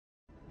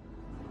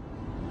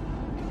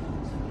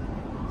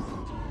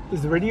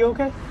Is the radio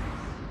okay?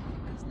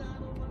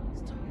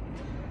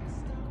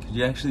 Could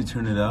you actually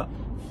turn it up?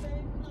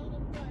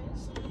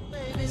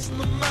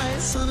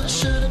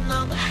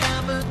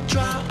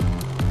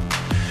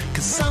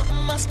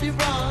 Something must be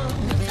wrong,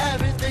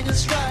 everything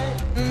is right.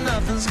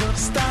 Nothing's gonna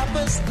stop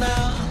us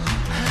now.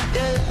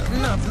 Yeah,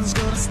 nothing's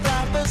gonna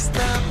stop us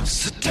now.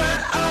 So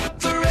turn up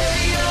the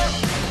radio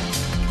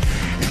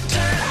and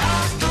turn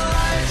off the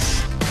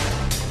lights.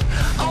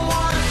 I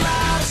want it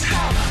loud as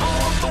hell, I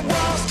want the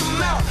walls to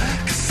melt.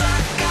 Cause I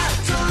got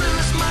to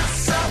lose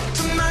myself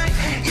tonight.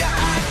 Yeah,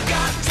 I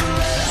got to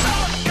let it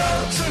all go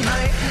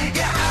tonight.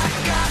 Yeah, I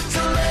got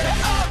to let it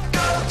all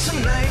go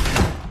tonight.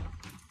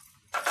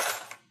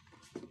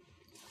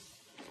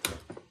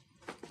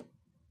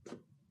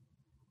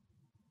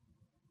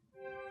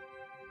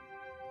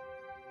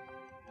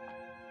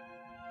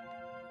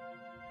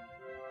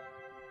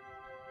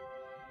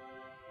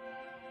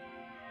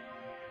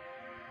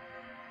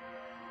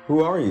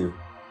 Who are you?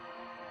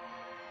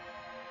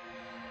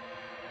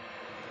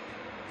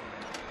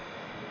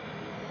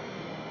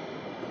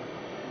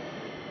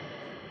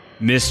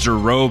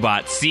 Mr.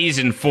 Robot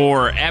Season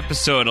 4,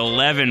 Episode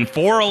 11.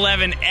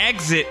 411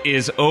 Exit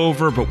is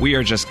over, but we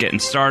are just getting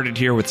started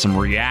here with some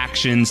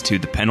reactions to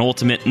the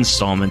penultimate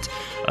installment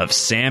of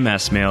Sam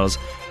Esmail's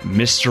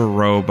Mr.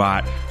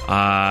 Robot.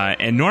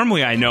 And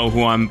normally I know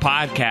who I'm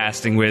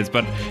podcasting with,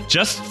 but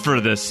just for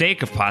the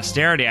sake of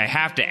posterity, I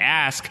have to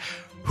ask,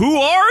 who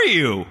are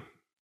you?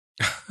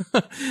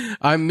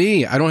 I'm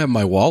me. I don't have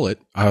my wallet,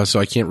 so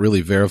I can't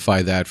really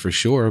verify that for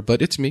sure,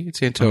 but it's me.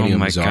 It's Antonio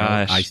Mazzaro.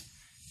 Gosh.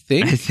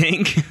 I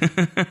think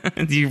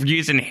you're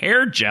using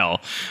hair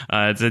gel.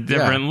 It's a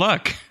different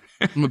look.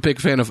 I'm a big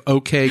fan of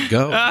OK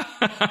Go.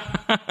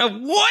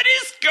 What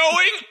is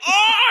going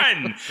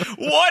on?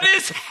 What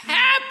is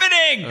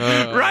happening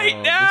right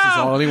now? This is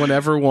all anyone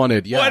ever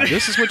wanted. Yeah,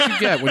 this is what you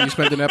get when you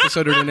spend an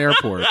episode at an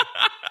airport.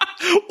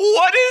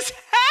 What is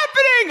happening?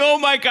 Oh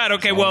my God.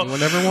 Okay, well,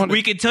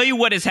 we can tell you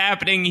what is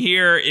happening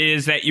here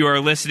is that you are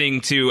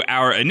listening to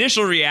our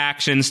initial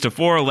reactions to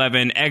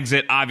 411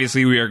 Exit.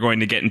 Obviously, we are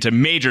going to get into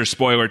major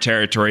spoiler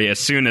territory as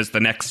soon as the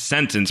next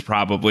sentence,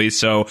 probably.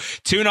 So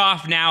tune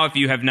off now if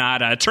you have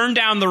not. Turn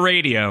down the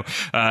radio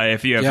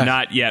if you have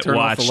not yet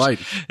watched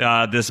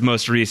this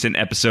most recent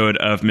episode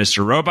of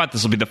Mr. Robot.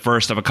 This will be the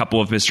first of a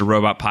couple of Mr.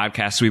 Robot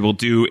podcasts we will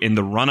do in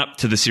the run-up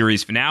to the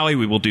series finale.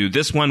 We will do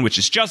this one, which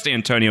is just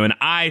Antonio and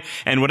I,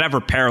 and whatever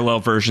parallel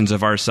versions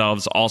of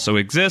ourselves also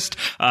exist.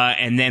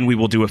 And then we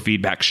will do a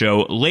feedback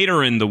show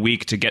later in the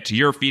week to get to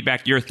your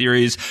feedback, your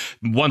theories.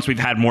 Once we've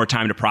had more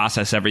time to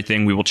process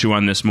everything, we will chew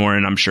on this more,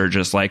 and I'm sure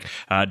just like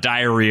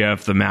diarrhea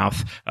of the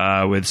mouth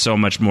with so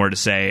much more to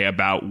say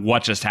about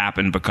what just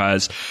happened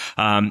because,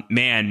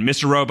 man,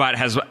 Mr. Robot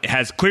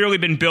has clearly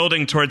been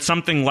building towards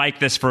something like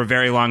this for a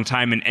very long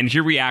time, and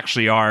here we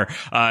actually are.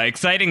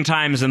 Exciting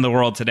times in the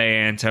world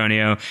today,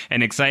 Antonio,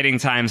 and exciting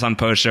times on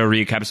post-show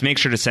recaps. Make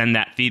sure to send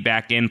that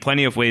feedback in.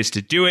 Plenty of ways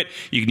to do it.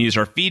 You can use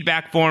our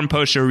feedback form,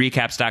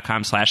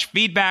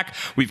 postshowrecaps.com/feedback.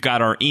 We've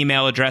got our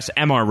email address,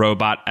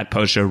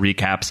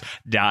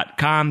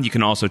 mrrobot@postshowrecaps.com. You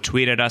can also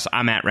tweet at us.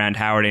 I'm at Rand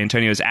Howard.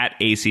 Antonio's at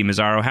AC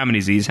Mazzaro. How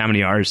many Z's? How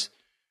many R's?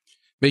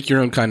 Make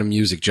your own kind of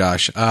music,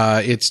 Josh.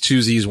 It's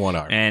 2 Z's, 1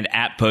 R. And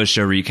at Post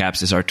Show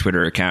Recaps is our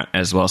Twitter account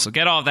as well. So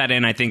get all of that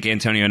in. I think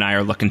Antonio and I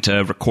are looking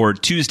to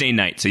record Tuesday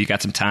night, so you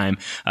got some time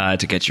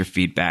to get your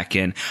feedback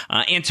in.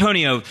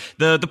 Antonio,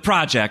 the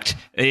project,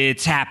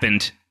 it's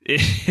happened.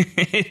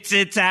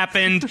 It's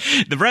happened.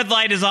 The red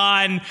light is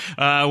on.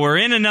 We're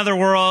in another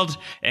world,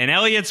 and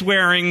Elliot's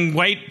wearing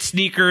white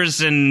sneakers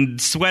and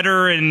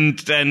sweater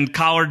and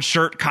collared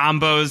shirt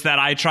combos that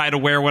I try to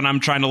wear when I'm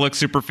trying to look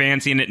super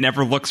fancy, and it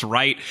never looks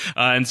right.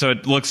 And so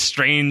it looks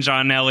strange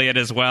on Elliot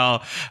as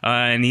well.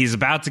 And he's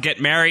about to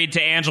get married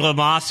to Angela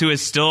Moss, who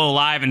is still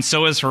alive, and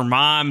so is her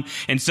mom,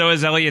 and so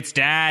is Elliot's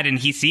dad. And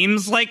he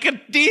seems like a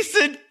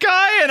decent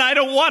guy, and I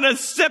don't want to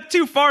step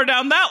too far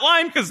down that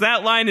line because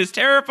that line is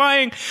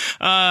terrifying.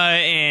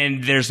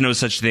 And there's no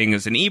such thing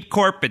as an E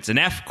Corp, it's an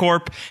F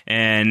Corp,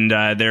 and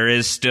there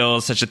is still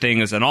such a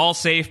thing as an All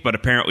Safe, but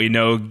apparently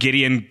no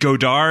Gideon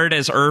Godard,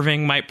 as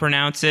Irving might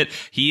pronounce it.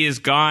 He is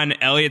gone.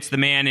 Elliot's the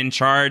man in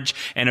charge,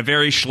 and a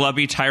very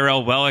schlubby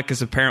Tyrell Wellick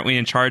is apparently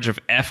in charge of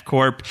F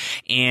Corp.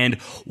 And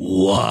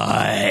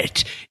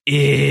what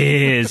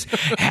is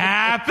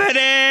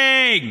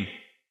happening?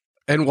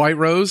 And White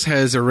Rose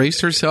has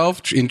erased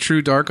herself in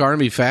true Dark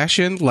Army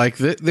fashion. Like,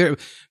 there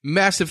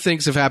massive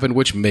things have happened,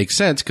 which makes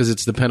sense because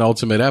it's the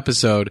penultimate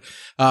episode.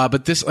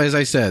 But this, as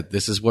I said,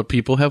 this is what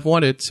people have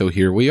wanted. So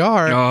here we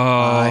are.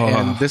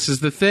 And this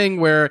is the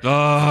thing where go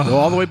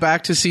all the way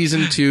back to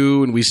season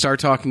 2, and we start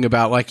talking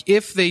about, like,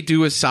 if they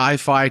do a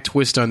sci-fi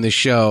twist on this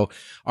show,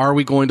 are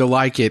we going to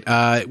like it?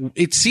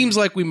 It seems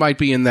like we might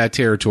be in that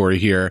territory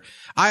here.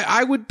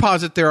 I would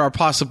posit there are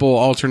possible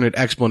alternate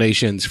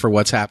explanations for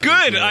what's happening.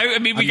 Good. I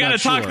mean, we got to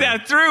talk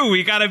that through.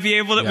 We got to be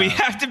able to, we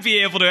have to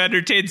be able to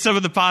entertain some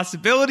of the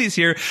possibilities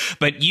here.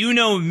 But you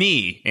know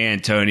me,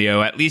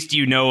 Antonio. At least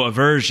you know a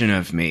version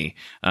of me.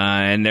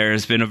 And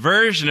there's been a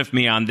version of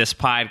me on this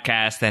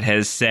podcast that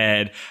has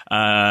said,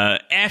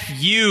 F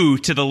you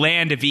to the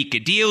land of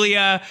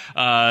Ikadelia.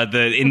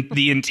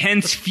 The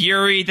intense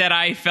fury that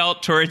I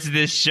felt towards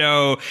this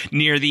show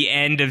near the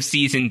end of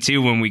season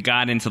 2 when we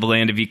got into the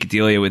land of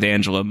Ikadelia with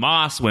Angela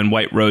Moss, when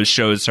White Rose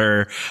shows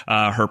her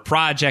her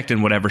project,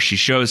 and whatever she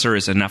shows her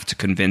is enough to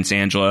convince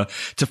Angela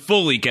to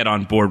fully get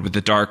on board with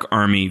the Dark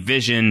Army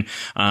vision.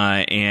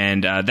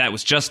 And that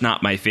was just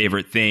not my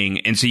favorite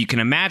thing. And so you can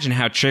imagine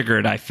how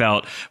triggered I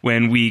felt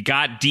when we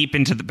got deep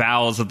into the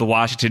bowels of the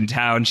Washington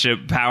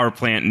Township power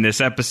plant in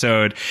this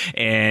episode,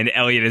 and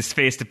Elliot is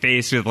face to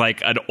face with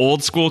like an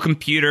old school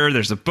computer.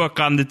 There's a book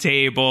on the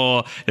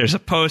table. There's a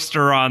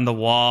poster on the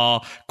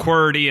wall.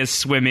 QWERTY is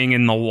swimming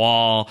in the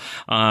wall.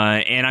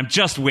 And I'm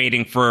just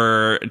waiting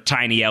for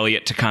Tiny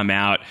Elliot to come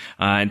out.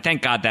 And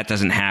thank God that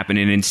doesn't happen.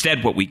 And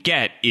instead what we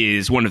get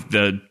is one of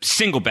the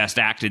single best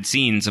acted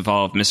scenes of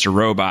all of Mr.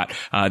 Robot,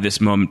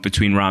 this moment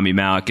between Rami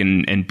Malek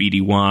and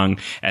BD Wong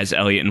as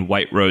Elliot and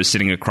White Rose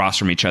sitting across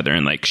from each other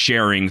and like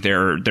sharing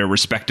their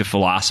respective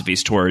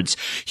philosophies towards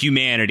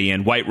humanity.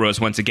 And White Rose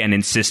once again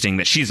insisting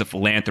that she's a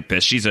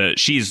philanthropist.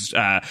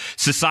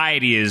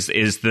 Society is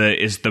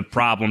the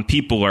problem.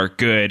 People are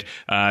good.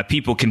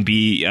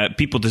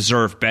 People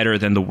deserve better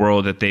than the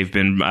world that they've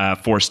been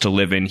forced to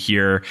live in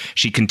here.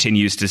 She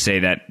continues to say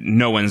that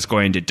no one's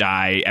going to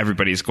die.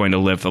 Everybody's going to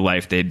live the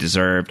life they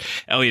deserved.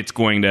 Elliot's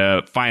going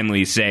to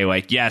finally say,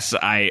 like, yes,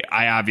 I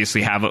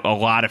obviously have a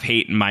lot of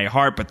hate in my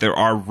heart, but there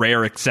are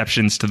rare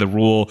exceptions to the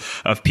rule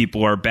of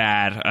people are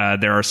bad.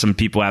 There are some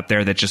people out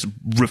there that just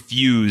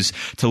refuse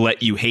to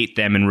let you hate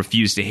them and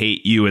refuse to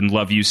hate you and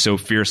love you so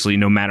fiercely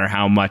no matter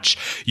how much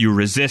you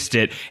resist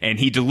it. And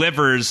he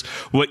delivers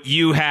what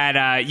you had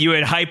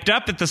hyped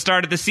up at the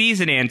start of the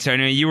season,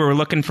 Antonio. You were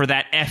looking for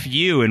that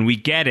FU, and we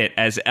get it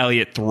as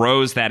Elliot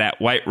throws that at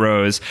White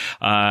Rose.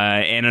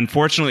 And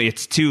unfortunately,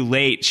 it's too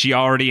late. She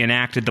already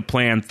enacted the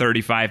plan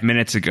 35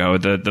 minutes ago.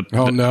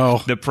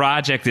 The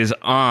project is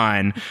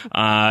on.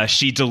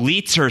 She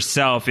deletes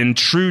herself in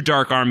true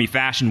Dark Army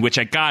fashion, which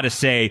I gotta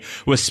say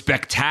was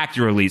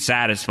spectacularly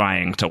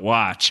satisfying to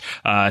watch,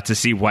 to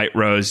see White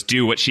Rose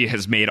do what she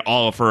has made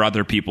all of her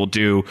other people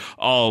do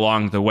all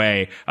along the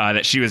way,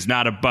 that she was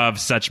not above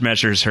such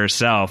measures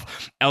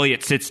herself.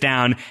 Elliot sits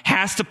down,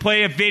 has to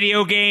play a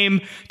video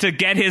game to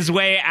get his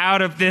way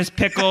out of this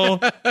pickle.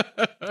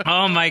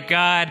 Oh my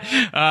God.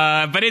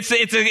 But it's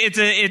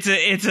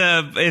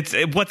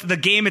what the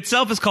game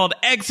itself is called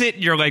Exit.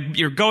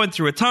 You're going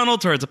through a tunnel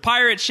towards a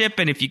pirate ship,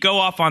 and if you go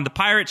off on the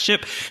pirate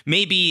ship,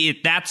 maybe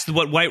that's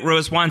what White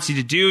Rose wants you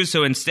to do.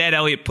 So instead,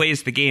 Elliot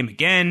plays the game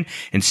again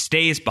and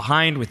stays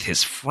behind with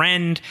his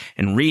friend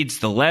and reads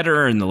the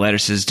letter, and the letter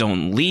says,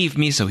 "Don't leave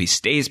me." So he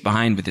stays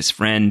behind with his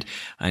friend,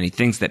 and he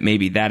thinks that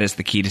maybe that is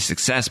the key to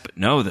success. But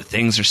no, the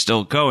things are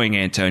still going,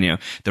 Antonio.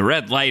 The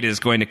red light is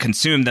going to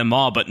consume them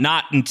all, but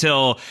not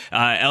until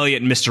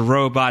Elliot and Mr.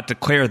 Robot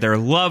declare their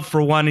love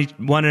for one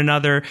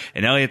another.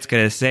 And Elliot's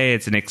going to say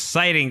it's an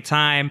exciting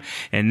time.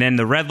 And then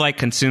the red light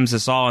consumes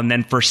us all. And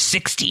then for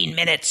 16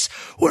 minutes,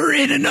 we're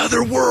in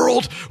another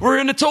world. We're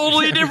in a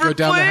totally different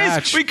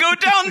place. We go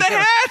down the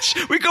hatch.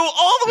 We go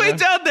all the way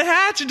down the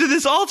hatch into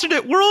this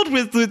alternate world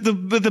with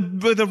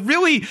a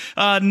really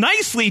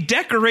nicely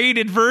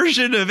decorated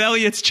version of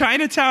Elliot's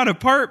Chinatown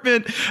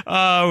apartment,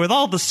 with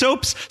all the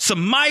soaps,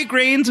 some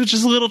migraines, which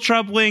is a little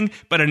troubling,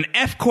 but an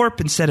F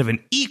Corp instead of an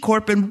E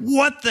Corp. And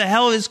what the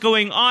hell is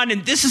going on?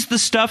 And this is the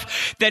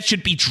stuff that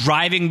should be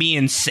driving me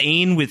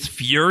insane with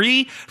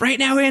fury right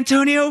now,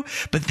 Antonio.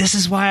 But this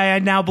is why I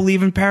now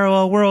believe in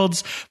parallel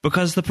worlds,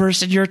 because the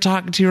person you're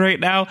talking to right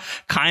now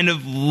kind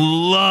of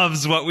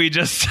loves what we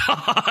just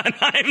saw. And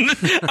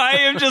I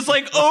am just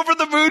like over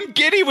the moon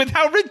giddy with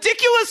how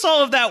ridiculous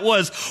all of that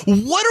was.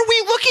 What are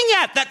we looking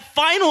at? That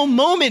final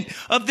moment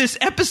of this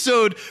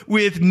episode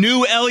with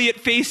new Elliot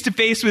face to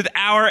face with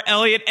our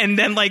Elliot, and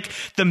then like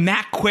the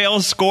Matt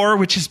Quayle score,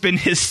 which has been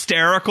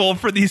hysterical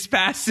for these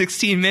past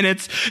 16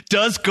 minutes,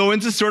 does go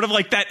into sort of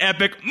like that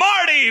epic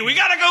Marty, we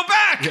gotta go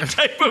back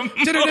type of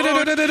mode.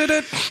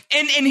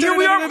 And here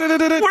we are.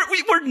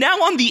 We're now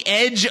on the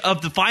edge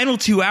of the final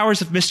 2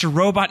 hours of Mr.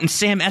 Robot, and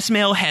Sam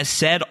Esmail has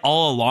said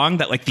all along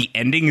that like the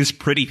ending is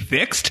pretty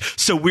fixed.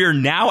 So we're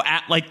now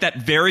at like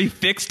that very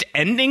fixed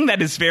ending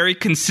that is very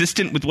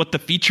consistent with what the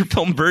feature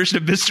film version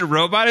of Mr.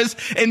 Robot is.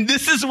 And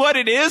this is what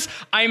it is.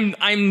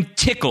 I'm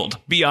tickled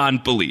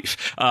beyond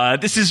belief.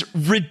 This is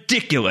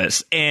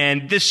ridiculous.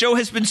 And this show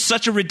has been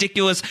such a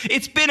ridiculous,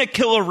 it's been a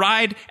killer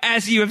ride,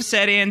 as you have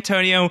said,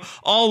 Antonio,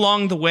 all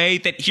along the way,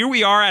 that here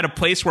we are at a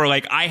place where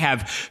like I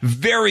have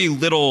very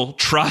little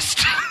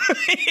trust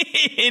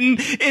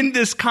in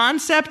this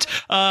concept,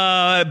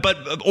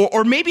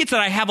 or maybe it's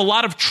that I have a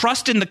lot of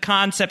trust in the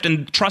concept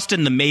and trust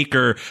in the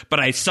maker, but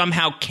I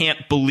somehow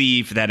can't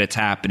believe that it's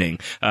happening,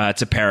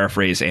 to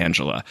paraphrase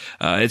Angela.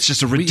 It's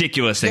just a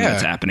ridiculous thing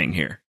that's happening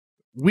here.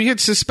 We had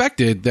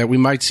suspected that we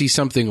might see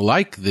something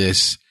like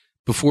this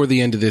before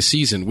the end of this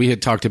season. We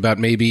had talked about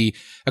maybe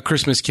A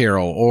Christmas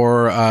Carol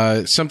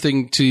or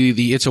something to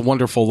the It's a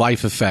Wonderful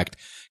Life effect,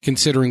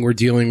 considering we're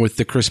dealing with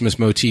the Christmas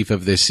motif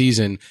of this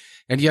season.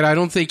 And yet I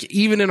don't think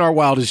even in our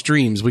wildest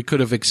dreams we could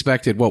have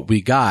expected what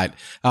we got.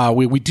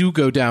 We do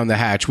go down the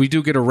hatch. We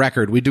do get a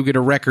record. We do get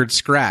a record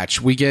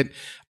scratch. We get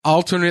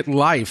alternate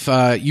life.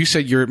 You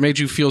said it made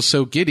you feel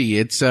so giddy.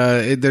 It's,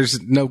 there's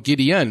no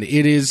Gideon.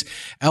 It is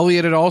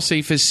Elliot at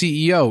Allsafe as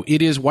CEO.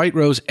 It is White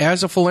Rose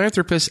as a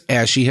philanthropist,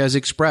 as she has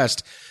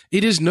expressed.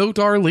 It is no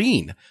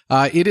Darlene.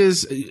 It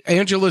is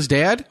Angela's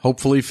dad,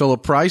 hopefully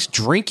Philip Price,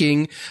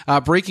 drinking,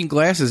 breaking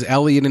glasses,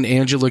 Elliot and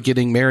Angela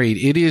getting married.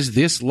 It is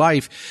this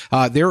life,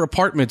 their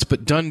apartments,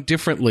 but done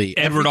differently.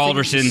 Edward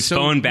Alderson's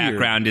phone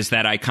background is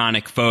that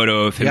iconic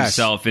photo of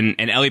himself and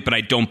Elliot, but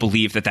I don't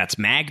believe that that's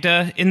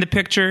Magda in the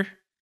picture.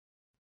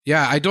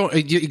 Yeah, I don't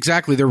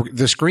exactly.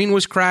 The screen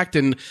was cracked,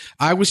 and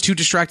I was too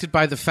distracted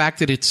by the fact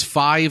that it's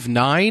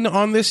 5/9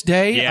 on this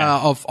day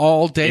of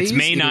all days. It's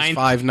May 9th.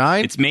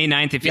 5/9. It's May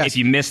 9th. If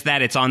you missed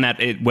that, it's on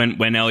that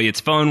when Elliot's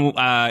phone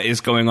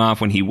is going off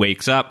when he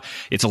wakes up.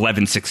 It's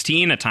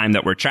 11:16, a time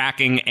that we're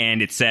tracking,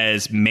 and it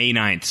says May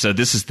 9th. So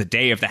this is the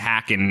day of the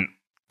hack in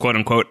quote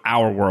unquote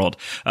our world,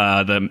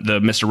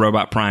 the Mr.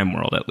 Robot Prime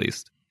world, at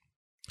least.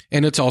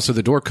 And it's also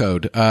the door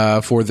code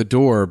for the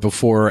door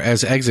before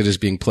as exit is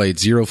being played,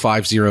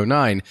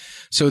 0509.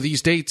 So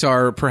these dates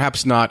are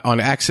perhaps not on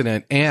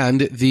accident.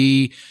 And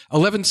the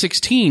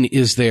 1116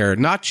 is there,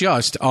 not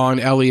just on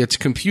Elliot's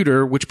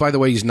computer, which, by the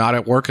way, he's not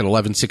at work at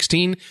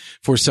 1116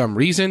 for some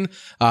reason.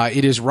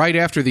 It is right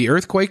after the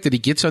earthquake that he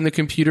gets on the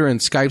computer and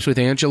Skypes with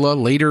Angela.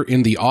 Later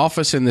in the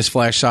office in this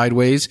flash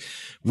sideways,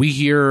 we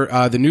hear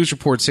the news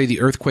report say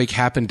the earthquake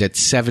happened at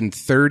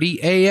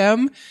 7:30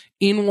 a.m.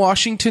 in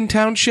Washington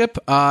Township,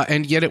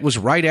 and yet it was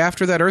right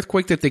after that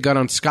earthquake that they got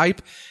on Skype,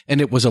 and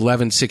it was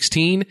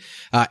 11:16.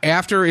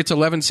 After it's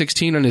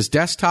 11:16 on his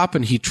desktop,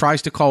 and he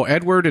tries to call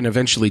Edward and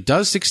eventually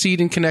does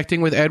succeed in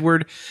connecting with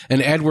Edward,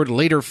 and Edward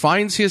later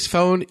finds his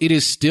phone. It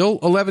is still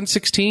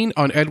 11:16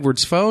 on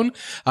Edward's phone.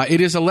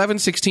 It is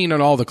 11:16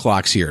 on all the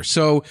clocks here.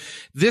 So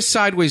this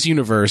sideways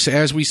universe,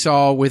 as we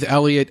saw with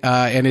Elliot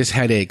and his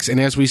headaches, and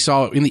as we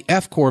saw in the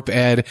F Corp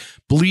ad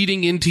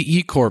bleeding into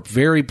E Corp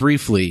very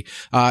briefly,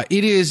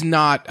 it is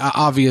not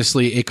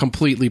obviously a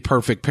completely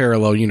perfect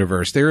parallel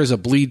universe. There is a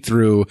bleed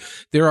through.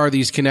 There are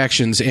these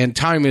connections, and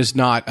time is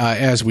not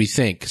as we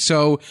think.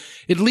 So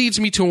it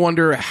leads me to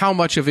wonder how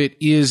much of it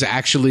is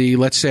actually,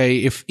 let's say,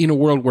 if in a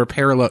world where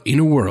parallel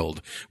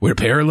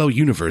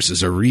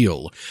universes are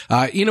real,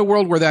 in a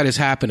world where that is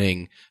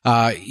happening,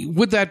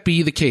 would that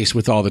be the case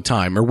with all the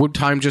time, or would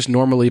time just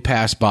normally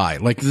pass by?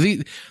 Like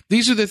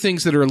these are the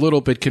things that are a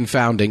little bit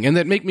confounding, and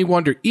that make me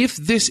wonder if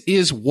this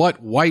is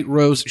what White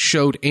Rose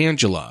showed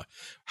Angela.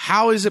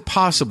 How is it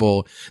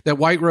possible that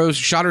White Rose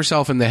shot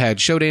herself in the head,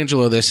 showed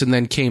Angela this, and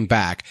then came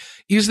back?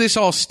 Is this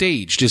all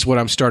staged, is what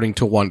I'm starting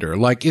to wonder.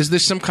 Like, is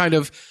this some kind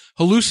of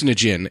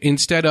hallucinogen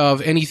instead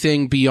of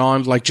anything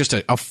beyond like just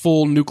a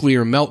full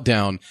nuclear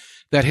meltdown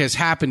that has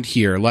happened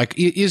here? Like,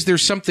 is there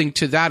something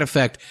to that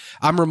effect?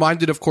 I'm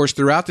reminded, of course,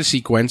 throughout the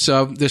sequence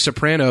of The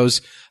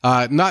Sopranos,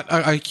 not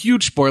a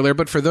huge spoiler,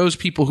 but for those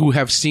people who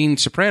have seen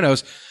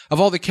Sopranos, of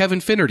all the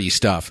Kevin Finnerty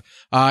stuff.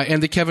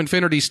 And the Kevin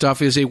Finnerty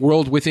stuff is a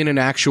world within an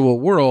actual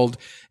world.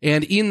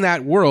 And in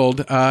that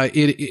world,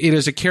 it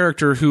is a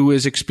character who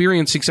is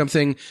experiencing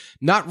something,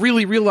 not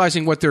really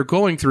realizing what they're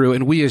going through.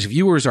 And we as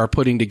viewers are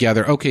putting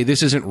together, okay,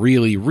 this isn't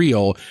really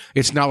real.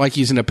 It's not like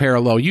he's in a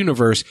parallel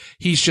universe.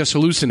 He's just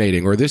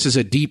hallucinating, or this is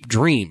a deep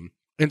dream.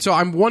 And so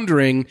I'm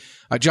wondering,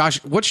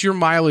 Josh, what's your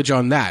mileage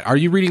on that? Are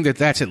you reading that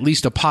that's at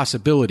least a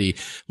possibility?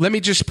 Let me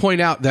just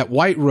point out that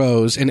White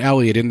Rose and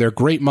Elliot, in their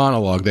great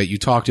monologue that you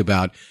talked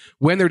about,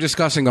 when they're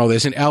discussing all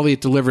this, and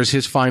Elliot delivers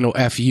his final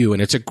FU,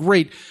 and it's a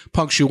great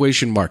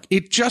punctuation mark.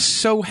 It just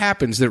so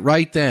happens that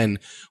right then,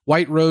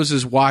 White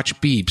Rose's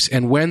watch beeps,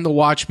 and when the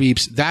watch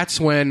beeps, that's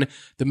when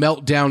the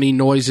meltdowny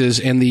noises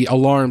and the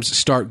alarms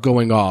start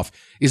going off.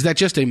 Is that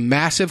just a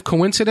massive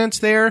coincidence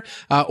there?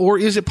 Or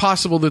is it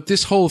possible that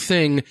this whole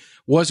thing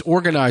was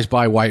organized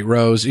by White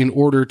Rose in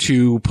order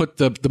to put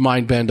the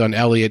mind bend on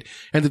Elliot,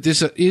 and that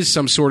this is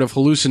some sort of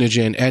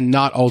hallucinogen and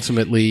not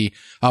ultimately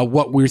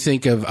what we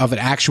think of an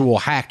actual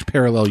hacked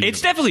parallel universe?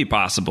 It's definitely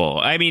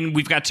possible. I mean,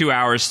 we've got 2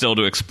 hours still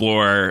to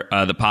explore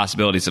the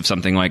possibilities of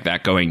something like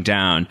that going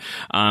down.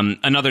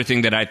 Another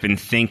thing that I've been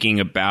thinking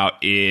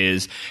about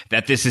is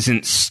that this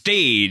isn't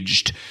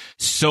staged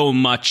so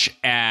much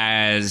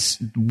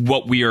as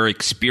what we are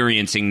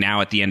experiencing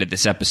now at the end of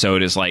this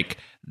episode is like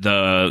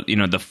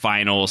the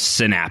final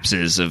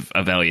synapses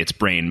of Elliot's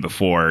brain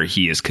before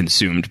he is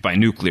consumed by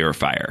nuclear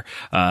fire.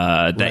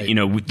 Right.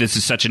 This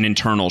is such an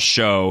internal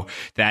show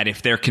that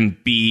if there can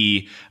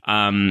be,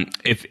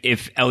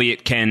 if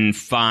Elliot can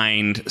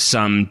find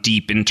some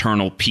deep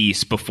internal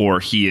peace before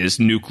he is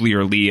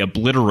nuclearly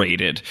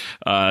obliterated,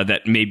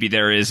 that maybe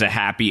there is a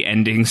happy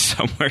ending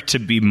somewhere to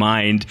be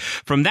mined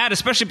from that,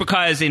 especially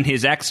because in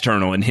his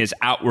external, in his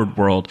outward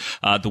world,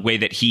 the way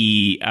that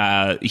he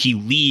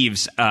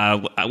leaves,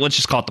 let's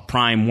just call it the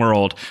Prime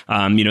world,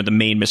 the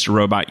main Mr.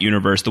 Robot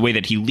universe, the way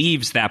that he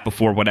leaves that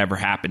before whatever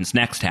happens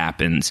next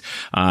happens.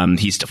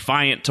 He's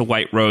defiant to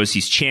White Rose.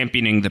 He's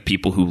championing the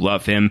people who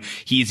love him.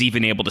 He's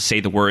even able to say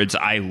the words,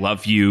 "I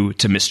love you,"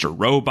 to Mr.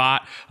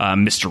 Robot.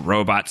 Mr.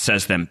 Robot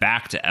says them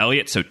back to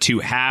Elliot. So two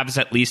halves,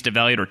 at least, of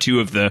Elliot, or two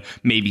of the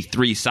maybe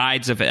three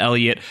sides of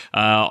Elliot,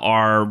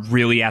 are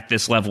really at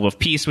this level of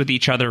peace with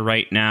each other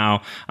right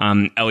now.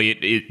 Elliot,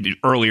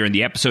 earlier in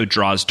the episode,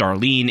 draws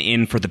Darlene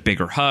in for the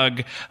bigger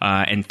hug,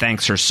 and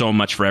thanks her so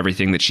much for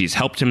everything that she's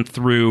helped him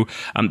through.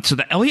 So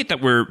the Elliot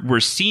that we're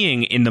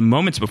seeing in the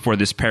moments before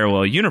this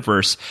parallel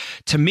universe,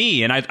 to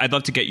me, and I'd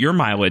love to get your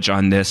mileage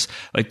on this,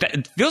 like that,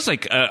 it feels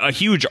like a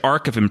huge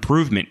arc of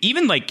improvement.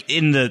 Even like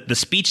in the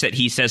speech that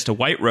he says to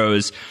White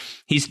Rose,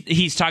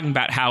 he's talking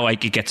about how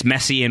like it gets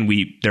messy and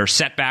there are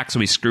setbacks and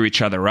we screw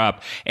each other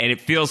up. And it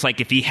feels like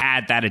if he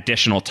had that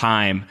additional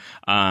time,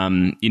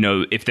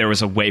 if there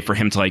was a way for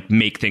him to like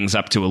make things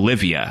up to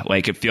Olivia,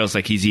 like it feels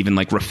like he's even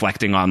like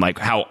reflecting on like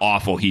how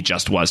awful he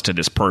just was to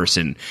this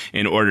person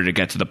in order to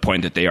get to the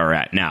point that they are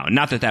at now.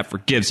 Not that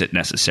forgives it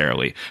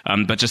necessarily,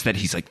 but just that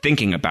he's like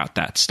thinking about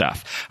that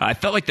stuff. I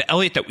felt like the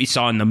Elliot that we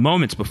saw in the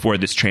moments before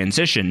this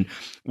transition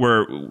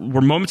were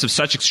moments of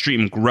such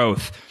extreme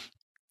growth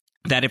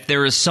that if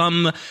there is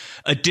some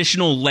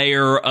additional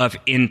layer of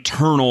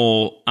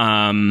internal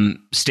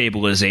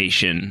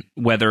stabilization,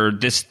 whether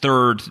this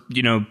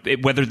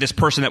whether this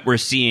person that we're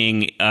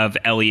seeing of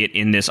Elliot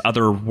in this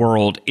other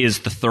world is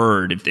the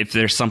third, if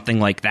there's something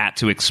like that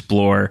to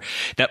explore,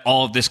 that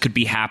all of this could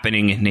be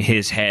happening in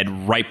his head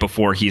right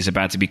before he's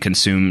about to be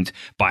consumed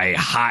by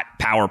hot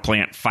power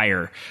plant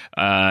fire,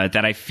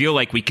 that I feel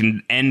like we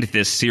can end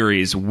this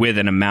series with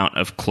an amount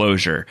of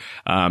closure.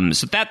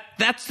 So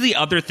that's the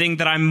other thing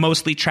that I'm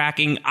mostly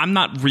tracking. I'm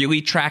not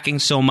really tracking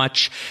so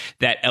much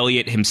that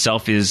Elliot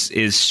himself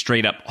is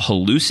straight up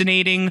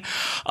hallucinating,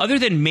 other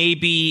than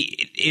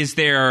maybe is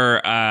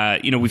there,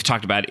 we've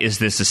talked about, is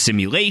this a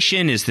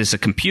simulation? Is this a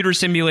computer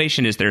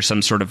simulation? Is there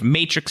some sort of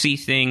matrixy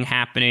thing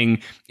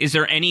happening? Is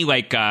there any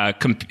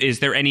is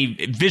there any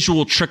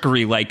visual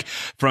trickery like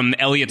from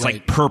Elliot's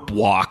like perp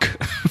walk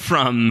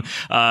from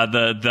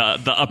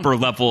the upper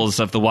levels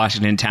of the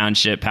Washington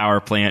Township power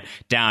plant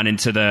down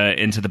into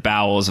the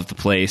bowels of the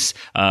place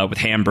with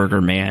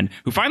Hamburger Man,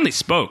 who finally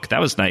spoke?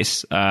 That was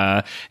nice.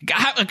 I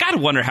gotta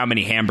wonder how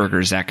many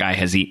hamburgers that guy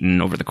has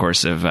eaten over the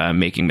course of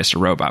making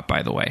Mr. Robot,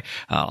 by the way.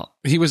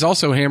 He was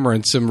also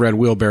hammering some Red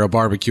Wheelbarrow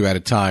barbecue at a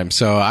time,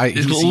 so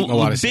he's eating a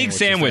lot of big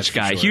sandwich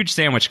guy, sure. Huge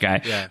sandwich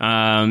guy.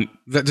 Yeah.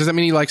 Does that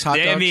mean he likes hot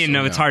dogs? I mean,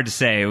 no, it's hard to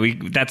say.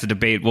 That's a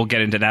debate. We'll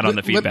get into that on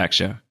the feedback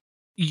show.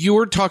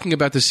 You're talking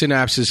about the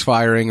synapses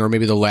firing, or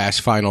maybe the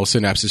last final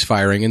synapses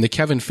firing, and the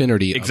Kevin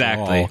Finnerty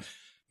exactly.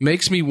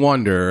 Makes me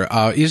wonder,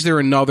 is there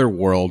another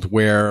world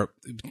where,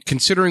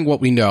 considering what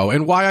we know,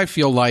 and why I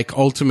feel like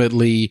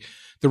ultimately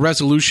the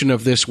resolution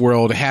of this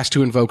world has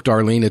to invoke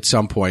Darlene at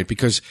some point,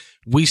 because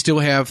we still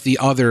have the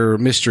other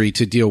mystery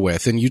to deal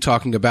with. And you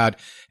talking about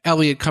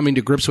Elliot coming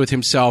to grips with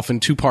himself and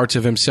two parts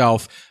of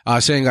himself,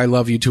 saying I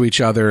love you to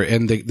each other,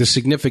 and the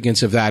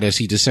significance of that as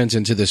he descends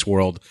into this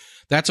world.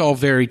 That's all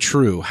very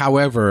true.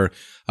 However,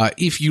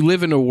 if you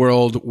live in a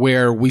world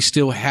where we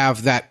still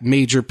have that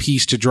major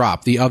piece to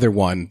drop, the other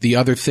one, the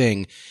other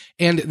thing,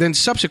 and then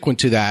subsequent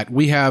to that,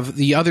 we have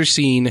the other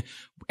scene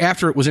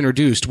after it was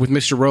introduced with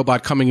Mr.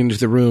 Robot coming into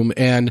the room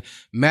and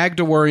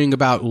Magda worrying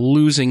about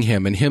losing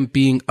him and him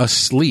being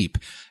asleep.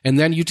 And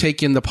then you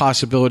take in the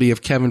possibility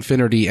of Kevin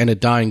Finnerty and a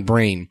dying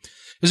brain.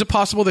 Is it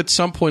possible that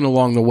some point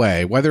along the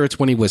way, whether it's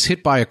when he was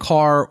hit by a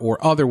car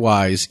or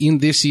otherwise, in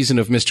this season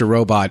of Mr.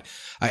 Robot,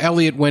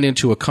 Elliot went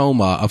into a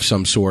coma of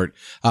some sort,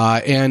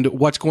 and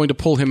what's going to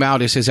pull him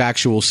out is his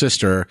actual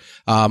sister,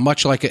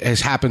 much like it has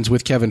happens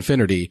with Kevin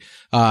Finnerty.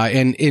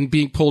 And in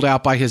being pulled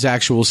out by his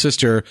actual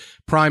sister,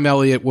 Prime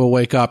Elliot will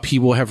wake up. He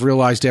will have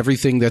realized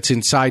everything that's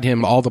inside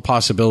him, all the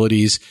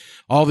possibilities,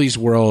 all these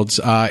worlds,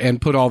 and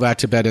put all that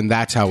to bed, and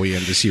that's how we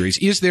end the series.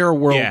 Is there a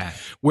world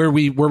where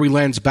we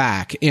lens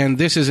back, and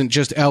this isn't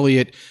just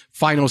Elliot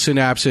final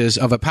synapses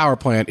of a power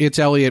plant, it's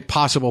Elliot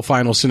possible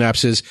final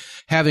synapses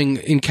having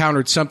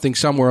encountered something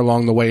somewhere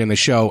along the way in the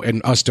show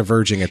and us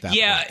diverging at that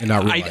point and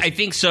not realizing. I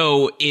think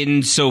so,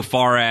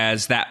 insofar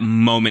as that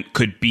moment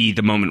could be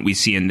the moment we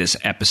see in this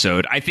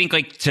episode. I think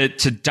like to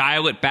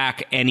dial it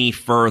back any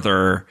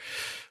further,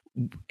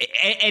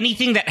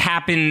 anything that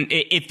happened,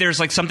 if there's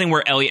like something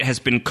where Elliot has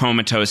been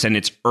comatose and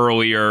it's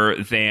earlier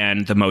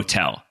than the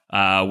motel,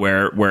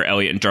 where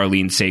Elliot and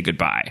Darlene say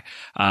goodbye,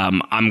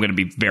 I'm going to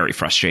be very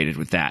frustrated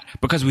with that,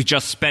 because we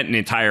just spent an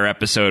entire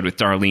episode with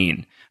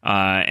Darlene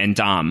and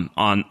Dom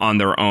on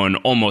their own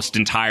almost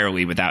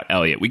entirely without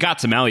Elliot. We got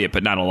some Elliot,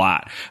 but not a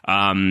lot.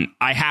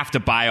 I have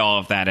to buy all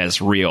of that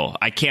as real.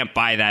 I can't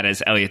buy that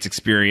as Elliot's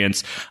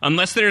experience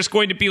unless there's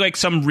going to be like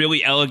some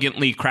really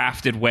elegantly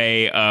crafted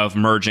way of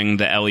merging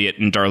the Elliot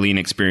and Darlene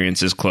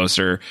experiences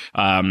closer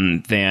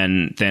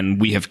than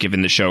we have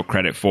given the show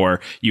credit for.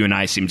 You and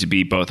I seem to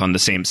be both on the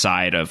same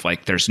side of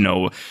like there's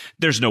no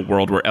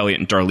world where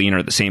Elliot and Darlene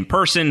are the same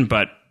person,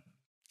 but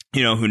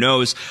who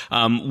knows?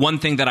 One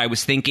thing that I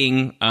was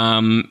thinking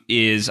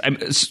is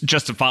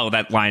just to follow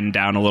that line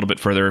down a little bit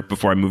further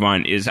before I move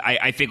on is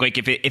I think like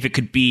if it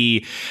could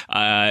be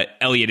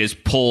Elliot is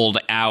pulled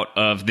out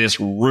of this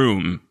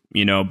room,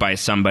 by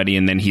somebody,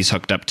 and then he's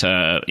hooked up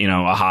to,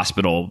 a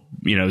hospital,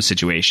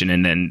 situation,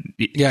 and then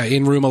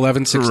in room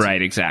 1116.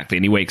 Right, exactly.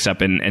 And he wakes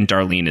up and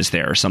Darlene is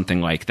there or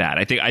something like that.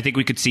 I think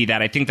we could see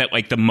that. I think that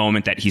like the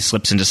moment that he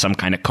slips into some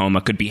kind of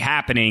coma could be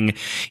happening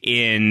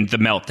in the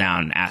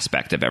meltdown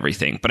aspect of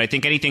everything. But I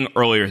think anything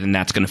earlier than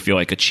that's going to feel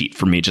like a cheat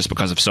for me, just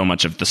because of so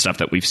much of the stuff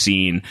that we've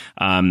seen,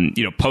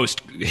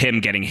 post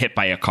him getting hit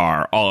by a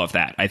car, all of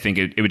that. I think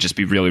it would just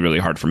be really, really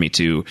hard for me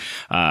to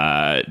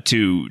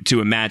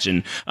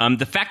imagine.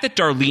 The fact that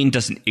Darlene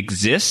doesn't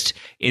exist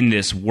in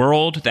this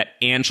world, that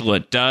Angela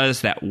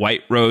does, that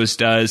White Rose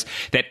does,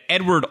 that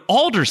Edward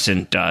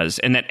Alderson does,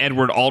 and that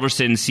Edward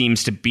Alderson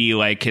seems to be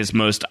like his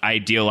most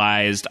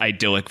idealized,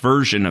 idyllic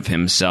version of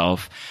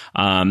himself,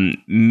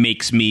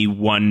 makes me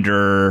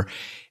wonder,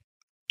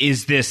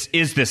 is this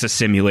a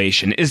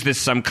simulation? Is this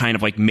some kind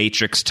of like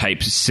Matrix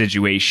type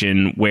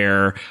situation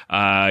where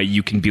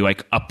you can be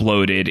like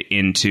uploaded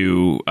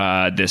into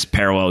this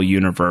parallel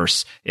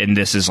universe, and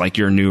this is like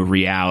your new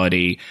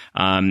reality?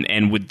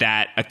 And would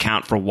that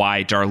account for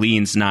why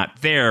Darlene's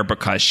not there,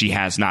 because she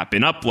has not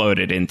been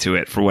uploaded into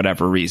it for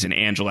whatever reason?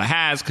 Angela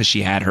has, because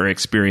she had her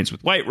experience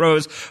with White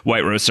Rose.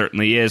 White Rose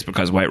certainly is,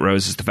 because White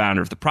Rose is the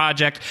founder of the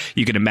project.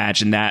 You can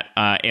imagine that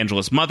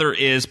Angela's mother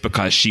is,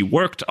 because she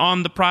worked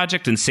on the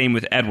project, and same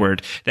with Edward,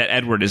 that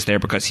Edward is there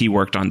because he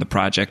worked on the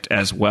project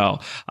as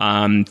well.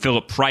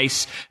 Philip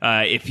Price,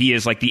 if he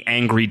is like the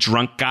angry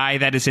drunk guy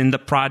that is in the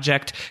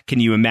project, can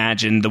you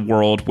imagine the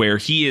world where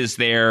he is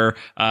there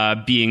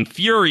being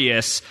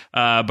furious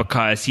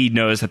because he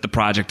knows that the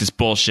project is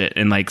bullshit,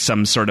 and like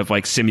some sort of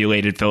like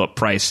simulated Philip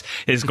Price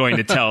is going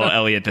to tell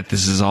Elliot that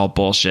this is all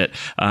bullshit?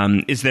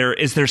 Is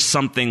there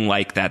something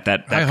like that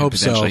could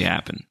potentially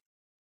happen?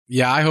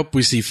 Yeah, I hope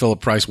we see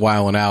Philip Price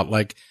wilding out.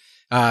 Like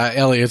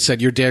Elliot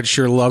said, your dad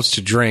sure loves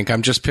to drink.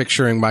 I'm just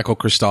picturing Michael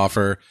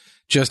Christopher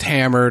just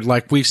hammered,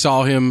 like we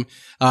saw him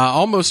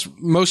almost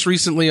most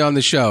recently on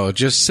the show,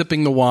 just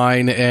sipping the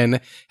wine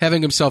and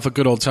having himself a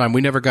good old time.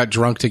 We never got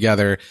drunk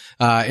together,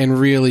 and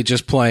really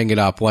just playing it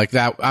up like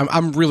that.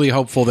 I'm really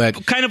hopeful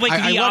that kind of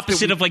like the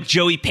opposite of like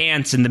Joey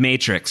Pants in The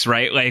Matrix,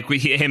 right? Like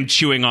him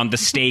chewing on the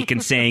steak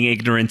and saying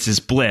ignorance is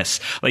bliss.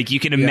 Like you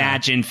can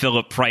imagine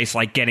Philip Price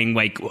like getting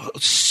like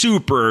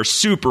super,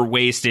 super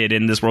wasted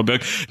in this world.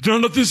 Like,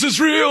 none of this is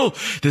real.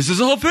 This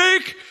is all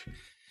fake.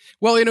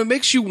 Well, and it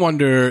makes you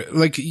wonder,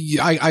 like,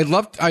 I'd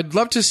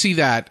love to see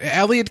that.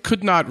 Elliot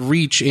could not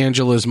reach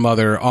Angela's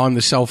mother on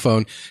the cell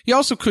phone. He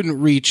also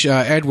couldn't reach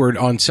Edward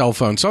on cell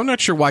phone. So I'm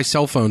not sure why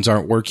cell phones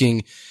aren't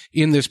working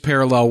in this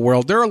parallel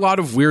world. There are a lot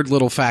of weird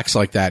little facts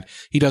like that.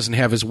 He doesn't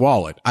have his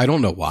wallet. I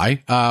don't know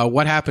why.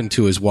 What happened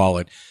to his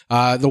wallet?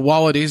 The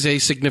wallet is a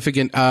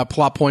significant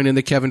plot point in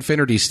the Kevin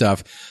Finnerty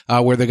stuff,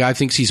 where the guy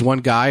thinks he's one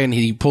guy and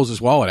he pulls his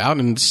wallet out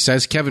and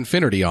says Kevin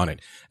Finnerty on it.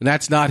 And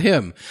that's not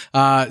him.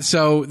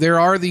 So there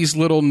are these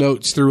little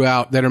notes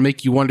throughout that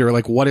make you wonder,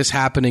 like, what is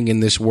happening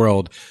in this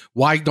world?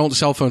 Why don't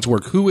cell phones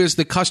work? Who is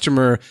the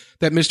customer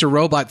that Mr.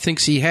 Robot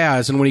thinks he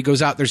has? And when he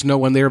goes out, there's no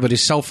one there, but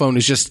his cell phone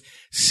is just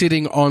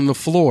sitting on the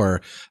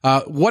floor.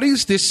 What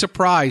is this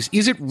surprise?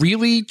 Is it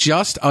really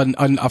just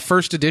a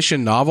first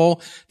edition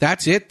novel?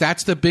 That's it?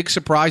 That's the big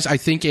surprise I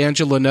think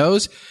Angela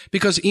knows?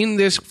 Because in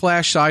this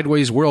Flash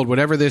Sideways world,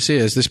 whatever this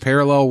is, this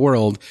parallel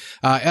world,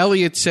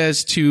 Elliot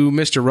says to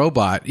Mr.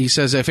 Robot, he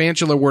says, if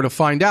Angela were to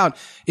find out,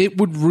 it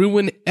would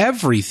ruin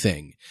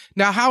everything.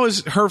 Now, how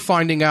is her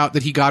finding out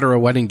that he got her a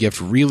wedding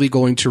gift really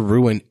going to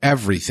ruin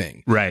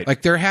everything? Right.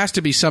 Like, there has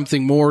to be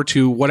something more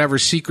to whatever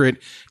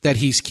secret that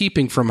he's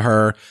keeping from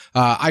her.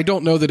 I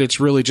don't know that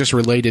it's really just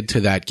related to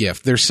that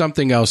gift. There's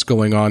something else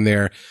going on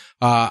there.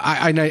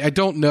 I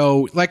don't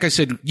know. Like I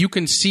said, you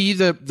can see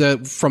from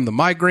the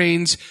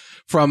migraines,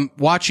 from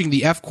watching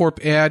the F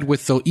Corp ad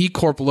with the E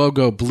Corp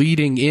logo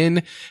bleeding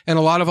in, and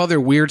a lot of other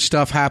weird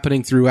stuff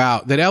happening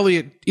throughout, that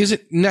Elliot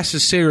isn't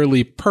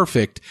necessarily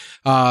perfect,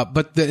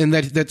 but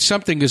that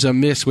something is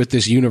amiss with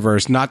this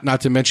universe. Not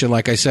to mention,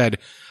 like I said,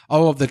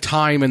 all of the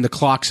time and the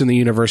clocks in the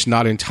universe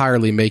not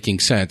entirely making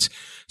sense.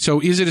 So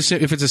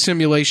if it's a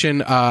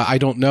simulation, I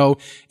don't know.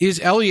 Is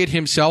Elliot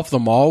himself the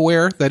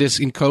malware that is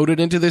encoded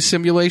into this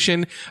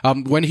simulation?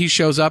 When he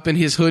shows up in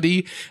his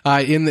hoodie,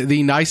 in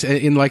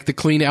the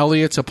clean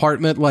Elliot's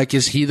apartment, like,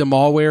 is he the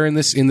malware in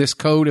this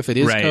code? If it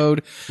is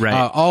code, right.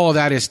 All of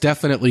that is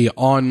definitely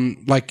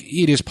on, like,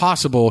 it is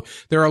possible.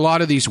 There are a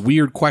lot of these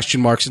weird question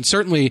marks, and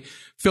certainly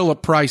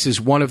Philip Price is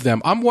one of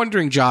them. I'm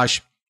wondering,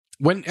 Josh,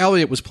 when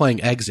Elliot was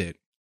playing Exit,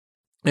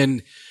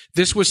 and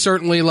this was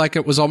certainly like,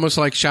 it was almost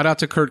like, shout out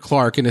to Kurt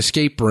Clark in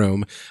Escape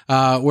Room,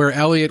 where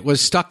Elliot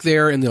was stuck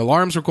there and the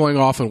alarms were going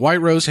off and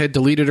White Rose had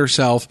deleted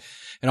herself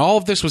and all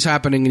of this was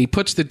happening, and he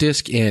puts the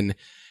disc in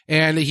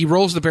And he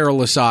rolls the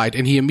barrel aside,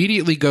 and he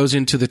immediately goes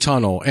into the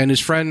tunnel, and his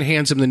friend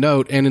hands him the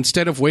note, and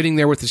instead of waiting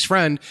there with his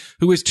friend,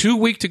 who is too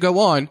weak to go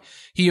on,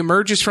 he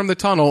emerges from the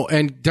tunnel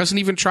and doesn't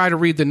even try to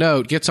read the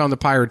note, gets on the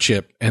pirate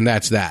ship, and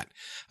that's that.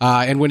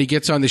 And when he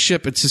gets on the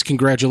ship, it says,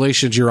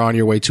 congratulations, you're on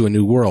your way to a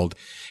new world.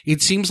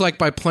 It seems like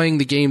by playing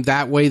the game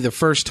that way the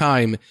first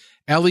time,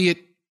 Elliot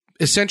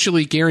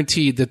essentially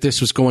guaranteed that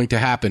this was going to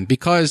happen,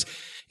 because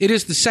it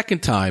is the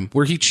second time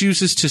where he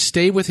chooses to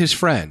stay with his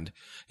friend.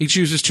 He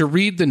chooses to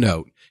read the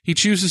note. He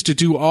chooses to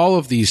do all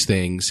of these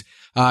things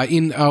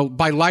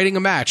by lighting a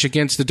match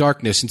against the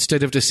darkness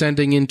instead of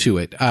descending into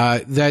it.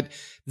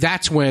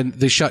 That's when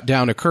the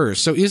shutdown occurs.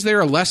 So is there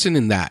a lesson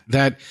in that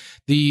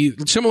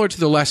similar to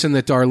the lesson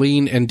that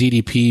Darlene and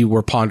DDP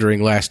were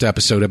pondering last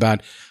episode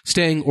about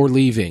staying or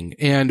leaving,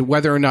 and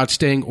whether or not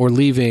staying or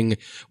leaving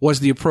was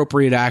the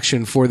appropriate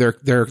action for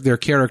their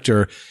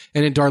character?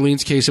 And in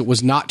Darlene's case, it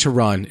was not to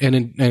run. And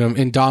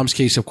in Dom's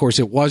case, of course,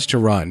 it was to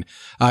run.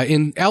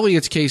 In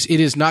Elliot's case, it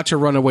is not to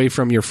run away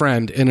from your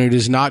friend, and it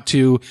is not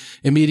to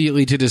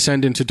immediately to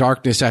descend into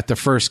darkness at the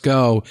first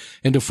go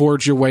and to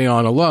forge your way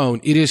on alone.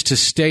 It is to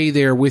stay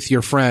there with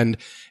your friend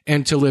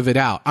and to live it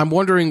out. I'm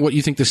wondering what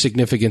you think the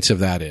significance of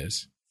that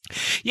is.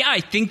 Yeah, I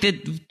think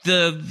that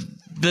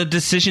the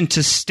decision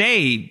to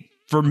stay,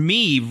 for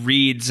me,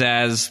 reads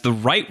as the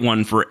right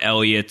one for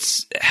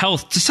Elliot's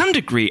health to some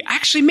degree.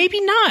 Actually,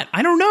 maybe not.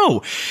 I don't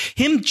know.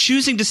 Him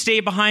choosing to stay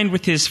behind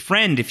with his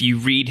friend, if you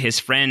read his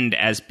friend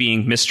as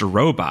being Mr.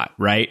 Robot,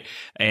 right?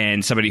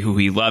 And somebody who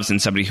he loves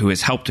and somebody who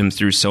has helped him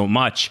through so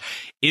much,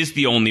 is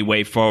the only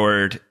way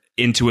forward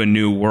into a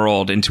new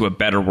world, into a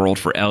better world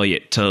for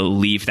Elliot, to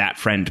leave that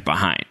friend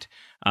behind.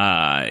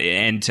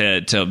 And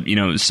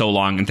to so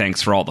long and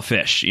thanks for all the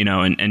fish,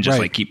 and just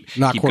right. keep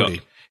QWERTY.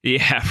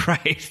 Yeah,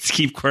 right.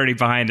 Keep QWERTY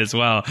behind as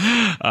well.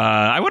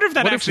 I wonder if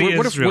that what actually if,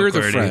 what is if real we're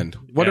QWERTY. the friend?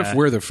 What if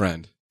we're the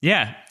friend?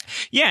 Yeah.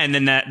 Yeah, and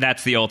then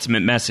that's the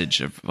ultimate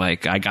message of I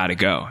gotta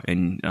go,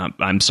 and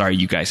I'm sorry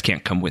you guys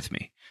can't come with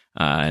me.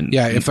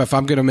 If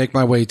I'm going to make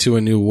my way to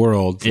a new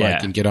world,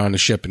 and get on a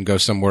ship and go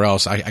somewhere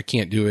else, I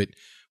can't do it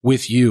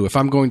with you. If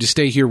I'm going to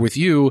stay here with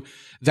you,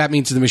 that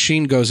means the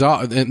machine goes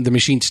off and the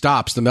machine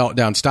stops, the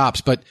meltdown stops.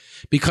 But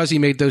because he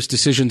made those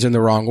decisions in the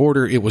wrong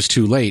order, it was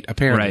too late,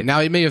 apparently. Right. Now,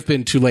 it may have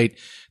been too late.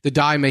 The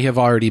die may have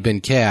already been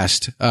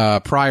cast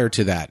prior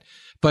to that.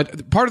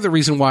 But part of the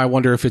reason why I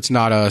wonder if it's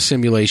not a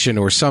simulation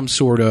or some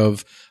sort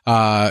of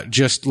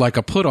just like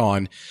a put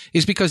on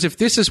is because if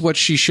this is what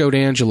she showed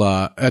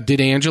Angela,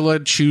 did Angela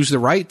choose the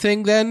right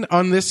thing then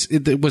on this?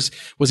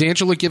 Was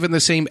Angela given the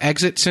same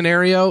exit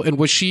scenario? And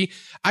was she,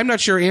 I'm not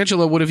sure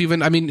Angela would have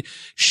even,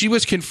 she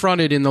was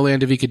confronted in the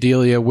land of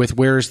Ikadelia with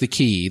where's the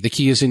key? The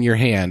key is in your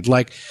hand.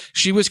 Like,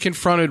 she was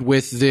confronted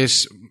with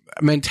this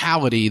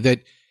mentality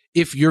that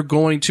if you're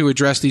going to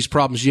address these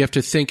problems, you have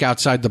to think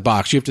outside the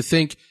box. You have to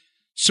think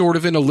sort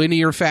of in a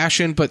linear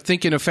fashion, but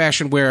think in a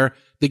fashion where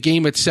the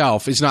game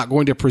itself is not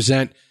going to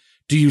present,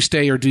 do you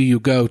stay or do you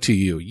go to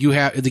you?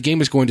 The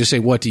game is going to say,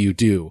 what do you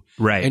do?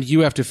 Right. And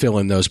you have to fill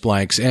in those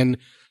blanks. And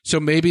so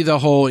maybe the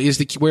whole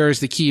where is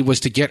the key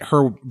was to get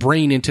her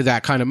brain into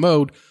that kind of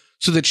mode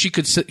so that she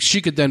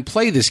could then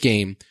play this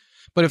game.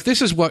 But if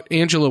this is what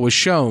Angela was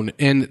shown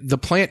and the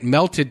plant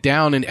melted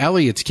down in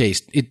Elliot's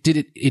case,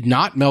 it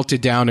not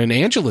melted down in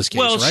Angela's case,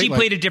 well, right? She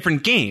played a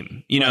different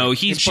game.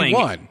 He's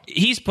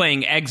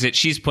playing Exit.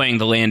 She's playing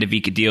the land of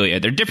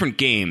Ikadelia. They're different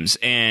games.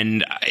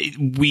 And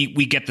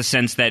we get the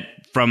sense that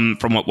from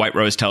what White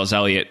Rose tells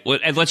Elliot,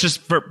 let's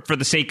just, for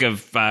the sake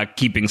of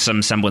keeping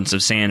some semblance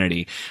of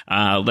sanity,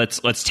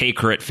 let's take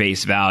her at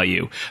face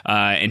value.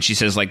 And she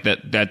says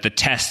that the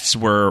tests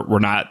were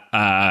not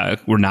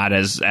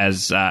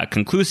as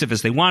conclusive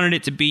as they wanted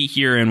it to be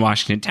here in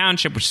Washington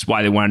Township, which is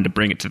why they wanted to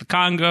bring it to the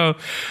Congo.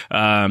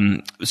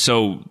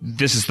 So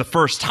this is the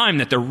first time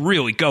that they're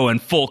really going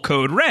full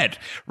code red,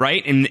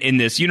 right? In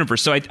this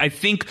universe. So I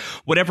think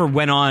whatever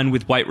went on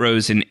with White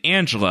Rose and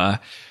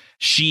Angela,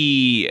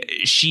 she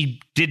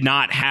did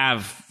not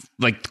have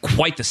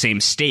quite the same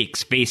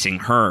stakes facing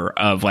her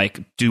of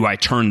do I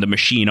turn the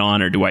machine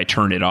on or do I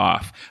turn it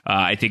off?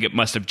 I think it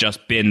must have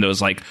just been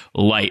those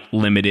light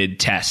limited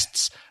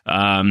tests.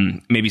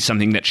 Maybe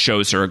something that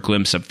shows her a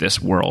glimpse of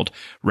this world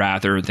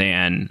rather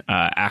than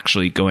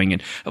actually going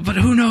in. But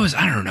who knows?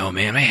 I don't know,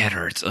 man. My head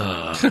hurts.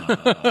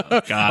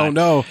 God. Oh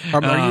no!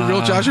 Are you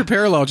real Josh or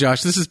parallel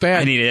Josh? This is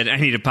bad. I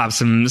need to pop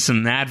some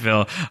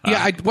Advil.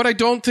 What I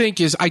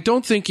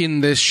don't think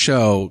in this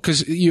show,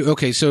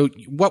 because so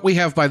what we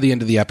have by the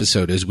end of the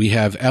episode is we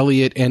have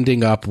Elliot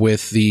ending up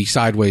with the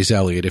sideways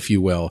Elliot, if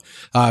you will,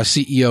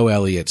 CEO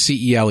Elliot,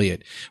 CE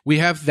Elliot. We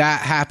have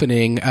that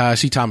happening.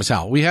 C. Thomas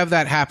Howell. We have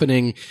that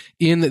happening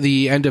in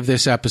the end of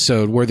this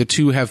episode where the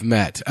two have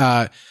met.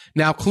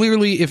 Now,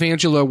 clearly, if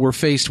Angela were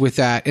faced with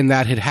that and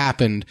that had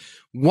happened,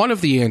 one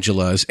of the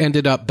Angelas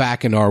ended up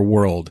back in our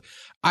world.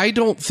 I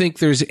don't think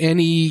there's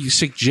any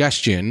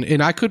suggestion,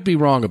 and I could be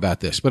wrong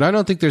about this, but I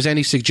don't think there's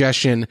any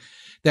suggestion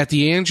that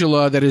the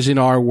Angela that is in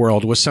our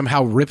world was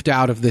somehow ripped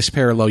out of this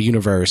parallel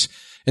universe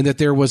and that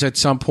there was at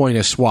some point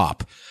a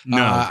swap. No.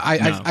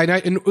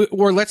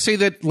 Or let's say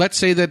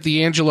that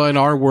the Angela in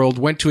our world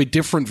went to a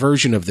different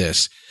version of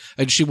this.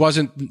 And she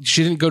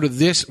didn't go to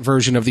this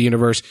version of the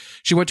universe.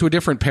 She went to a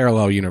different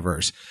parallel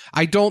universe.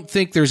 I don't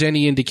think there's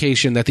any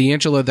indication that the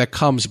Angela that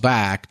comes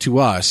back to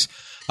us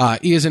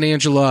is an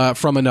Angela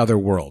from another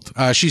world.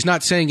 She's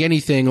not saying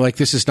anything like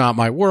 "this is not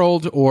my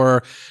world,"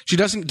 or she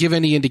doesn't give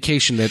any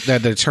indication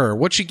that it's her.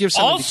 What she gives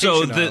some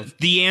also indication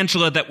the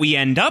Angela that we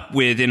end up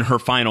with in her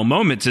final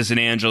moments is an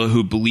Angela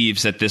who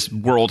believes that this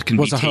world can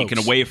be taken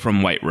away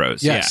from White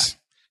Rose. Yes. Yeah.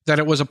 That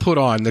it was a put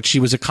on, that she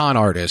was a con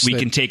artist. We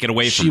can take it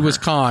away from her. She was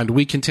conned.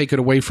 We can take it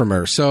away from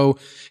her. So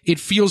it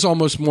feels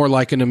almost more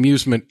like an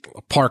amusement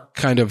park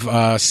kind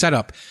of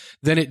setup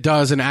than it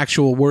does an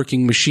actual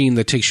working machine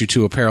that takes you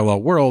to a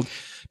parallel world,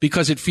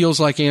 because it feels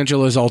like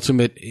Angela's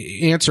ultimate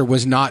answer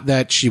was not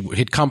that she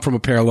had come from a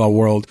parallel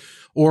world,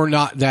 or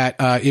not that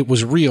it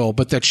was real,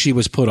 but that she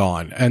was put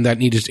on and that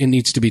it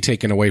needs to be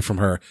taken away from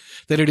her,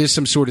 that it is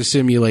some sort of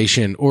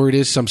simulation or it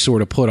is some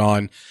sort of put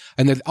on,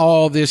 and that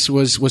all this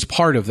was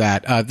part of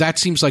that. That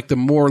seems like the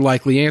more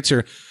likely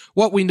answer.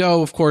 What we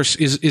know, of course,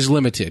 is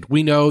limited.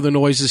 We know the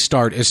noises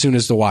start as soon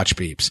as the watch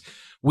beeps.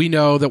 We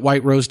know that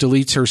White Rose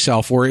deletes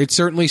herself, or it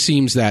certainly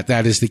seems that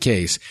is the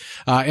case.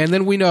 And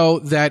then we know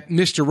that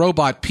Mr.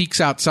 Robot peeks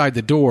outside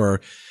the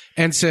door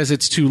and says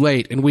it's too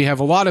late. And we have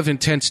a lot of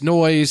intense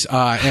noise,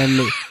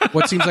 and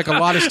what seems like a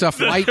lot of stuff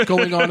light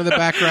going on in the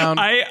background.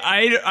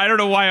 I don't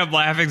know why I'm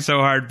laughing so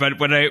hard, but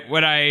when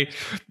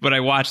I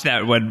watched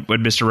that, when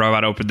Mr.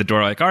 Robot opened the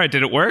door, like, all right,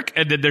 did it work?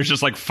 And then there's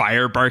just like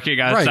fire barking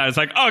outside. Right. I was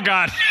like, oh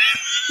God,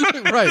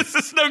 right. This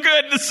is no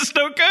good. This is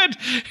no good.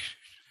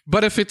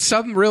 But if it's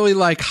some really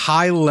like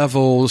high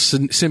level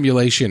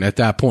simulation at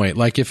that point,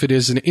 like if it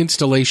is an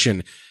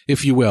installation,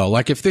 if you will,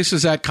 like if this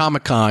is at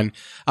Comic-Con,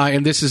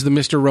 and this is the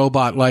Mr.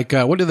 Robot, like,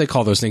 what do they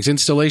call those things?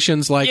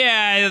 Installations? Like,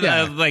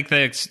 like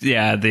the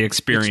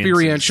experience.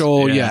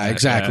 Experiential. Yeah,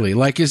 exactly. Yeah.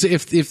 Like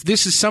if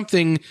this is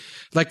something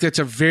like that's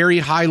a very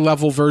high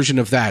level version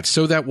of that,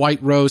 so that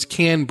White Rose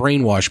can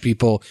brainwash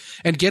people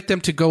and get them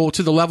to go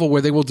to the level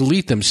where they will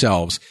delete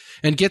themselves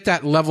and get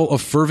that level of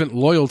fervent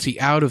loyalty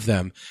out of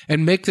them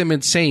and make them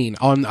insane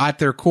at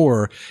their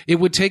core, it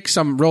would take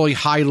some really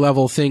high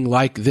level thing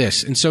like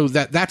this. And so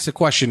that's the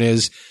question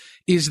is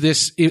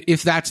this,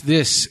 if that's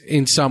this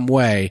in some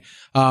way,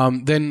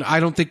 then I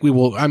don't think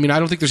I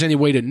don't think there's any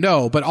way to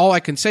know, but all I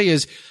can say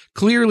is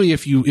clearly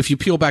if you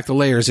peel back the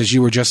layers, as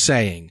you were just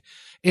saying,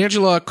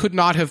 Angela could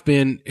not have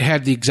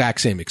had the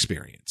exact same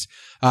experience.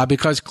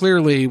 Because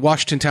clearly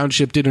Washington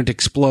Township didn't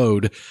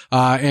explode,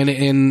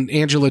 and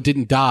Angela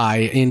didn't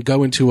die and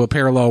go into a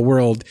parallel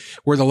world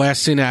where the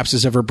last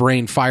synapses of her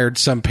brain fired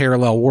some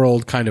parallel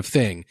world kind of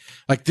thing.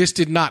 Like this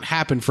did not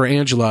happen for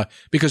Angela,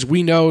 because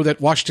we know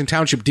that Washington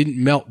Township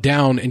didn't melt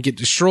down and get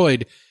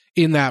destroyed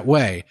in that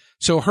way.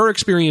 So her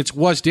experience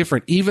was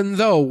different, even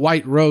though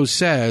White Rose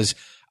says,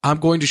 I'm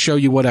going to show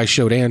you what I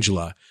showed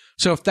Angela.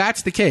 So if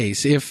that's the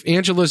case, if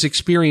Angela's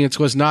experience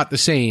was not the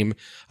same,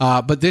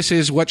 but this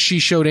is what she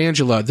showed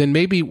Angela, then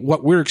maybe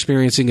what we're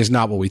experiencing is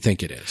not what we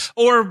think it is.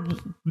 Or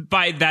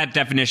by that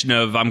definition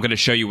of I'm going to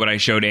show you what I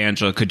showed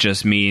Angela could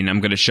just mean I'm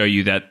going to show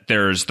you that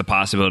there's the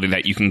possibility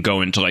that you can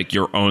go into like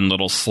your own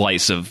little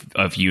slice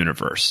of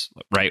universe,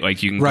 right?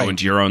 Like you can go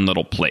into your own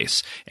little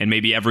place, and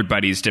maybe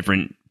everybody's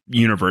different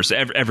universe,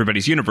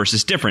 everybody's universe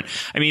is different.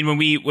 I mean, when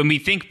we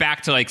think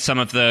back to like some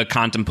of the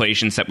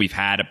contemplations that we've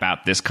had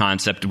about this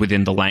concept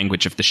within the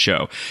language of the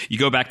show, you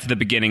go back to the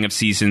beginning of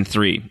season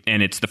 3,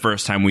 and it's the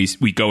first time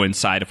we go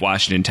inside of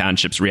Washington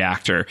Township's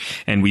reactor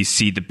and we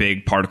see the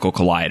big particle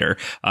collider,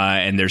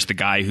 and there's the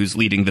guy who's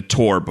leading the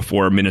tour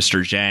before Minister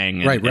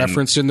Zhang,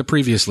 referenced in the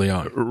previously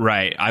on.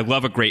 Right. I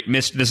love a great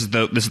mystery. This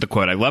is the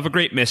quote. I love a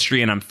great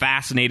mystery, and I'm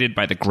fascinated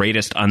by the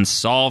greatest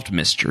unsolved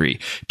mystery.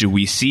 Do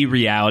we see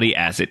reality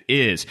as it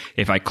is?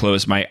 If I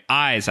close my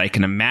eyes, I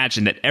can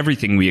imagine that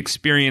everything we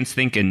experience,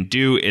 think, and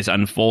do is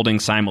unfolding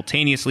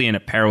simultaneously in a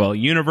parallel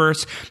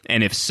universe.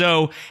 And if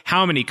so,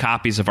 how many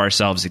copies of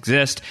ourselves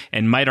exist?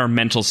 And might our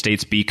mental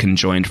states be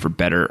conjoined for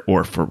better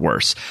or for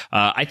worse?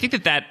 I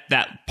think that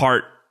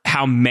part,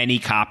 how many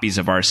copies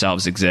of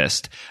ourselves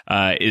exist,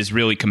 is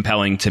really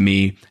compelling to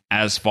me,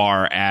 as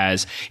far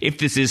as if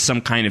this is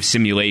some kind of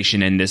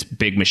simulation and this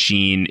big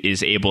machine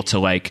is able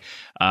to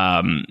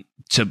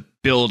to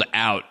build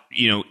out,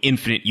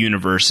 infinite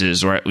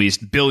universes, or at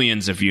least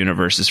billions of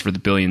universes for the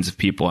billions of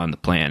people on the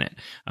planet.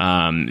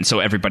 And so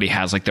everybody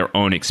has like their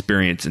own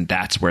experience, and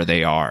that's where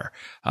they are.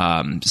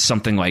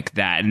 Something like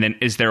that. And then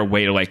is there a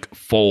way to like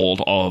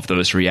fold all of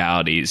those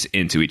realities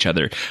into each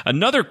other?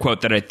 Another quote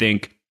that I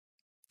think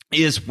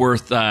is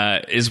worth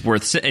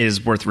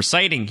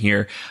reciting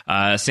here.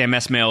 Sam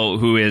Esmail,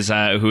 who is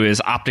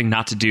opting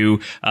not to do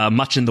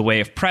much in the way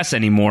of press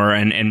anymore,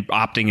 and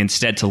opting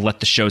instead to let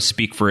the show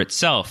speak for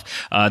itself.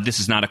 This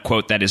is not a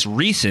quote that is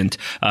recent,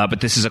 but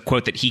this is a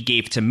quote that he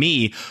gave to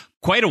me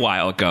quite a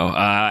while ago,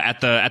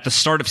 at the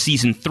start of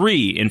season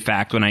 3, in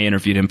fact, when I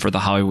interviewed him for The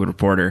Hollywood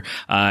Reporter,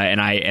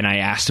 and I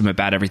asked him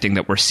about everything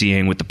that we're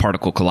seeing with the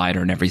particle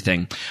collider and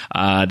everything.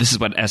 This is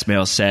what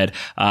Esmail said.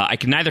 I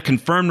can neither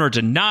confirm nor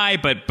deny,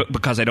 but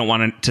because I don't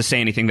want to say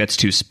anything that's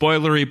too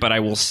spoilery, but I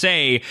will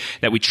say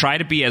that we try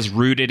to be as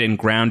rooted and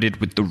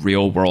grounded with the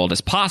real world as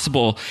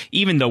possible.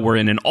 Even though we're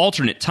in an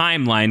alternate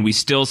timeline, we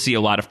still see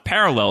a lot of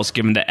parallels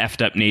given the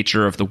effed up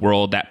nature of the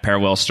world that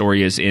parallel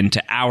story is in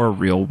to our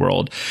real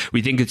world.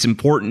 We think it's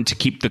important to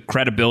keep the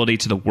credibility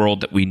to the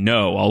world that we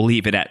know. I'll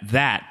leave it at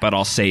that, but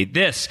I'll say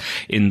this.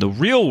 In the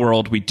real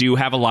world, we do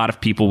have a lot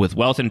of people with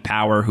wealth and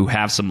power who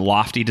have some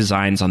lofty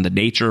designs on the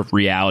nature of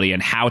reality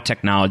and how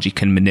technology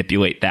can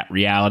manipulate that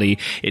reality.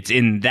 It's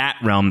in that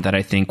realm that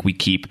I think we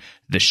keep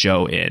the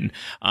show in.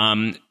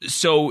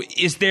 So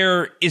is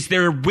there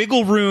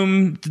wiggle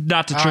room,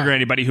 not to trigger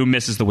anybody who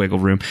misses the wiggle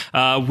room,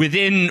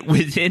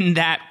 within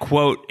that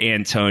quote,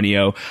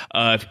 Antonio,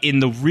 in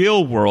the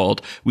real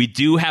world, we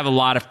do have a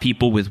lot of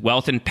people with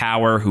wealth and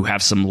power who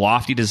have some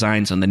lofty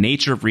designs on the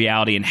nature of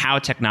reality and how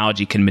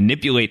technology can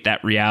manipulate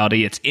that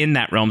reality. It's in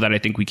that realm that I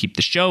think we keep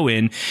the show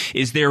in.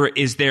 Is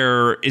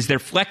there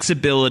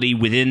flexibility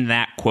within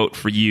that quote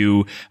for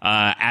you,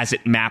 as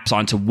it maps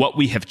onto what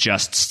we have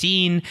just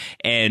seen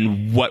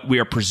and what we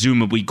are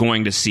presumably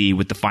going to see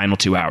with the final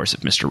 2 hours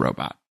of Mr.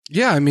 Robot?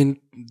 Yeah, I mean,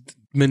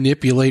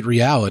 manipulate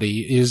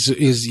reality is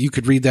you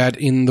could read that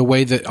in the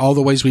way that all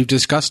the ways we've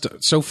discussed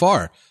so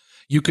far.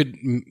 You could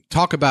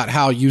talk about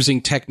how using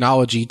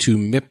technology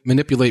to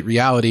manipulate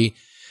reality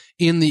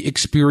in the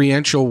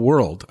experiential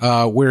world,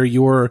 where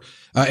your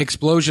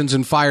explosions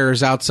and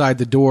fires outside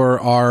the door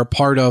are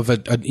part of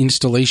an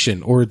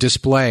installation or a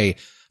display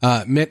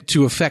meant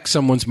to affect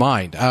someone's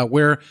mind,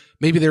 where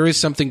maybe there is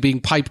something being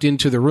piped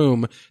into the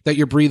room that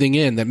you're breathing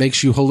in that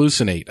makes you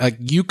hallucinate.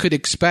 You could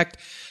expect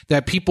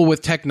that people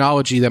with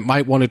technology that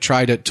might want to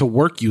try to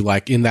work you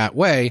like in that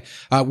way,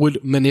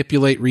 would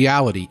manipulate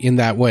reality in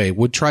that way,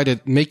 would try to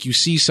make you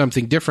see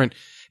something different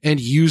and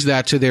use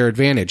that to their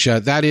advantage.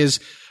 That is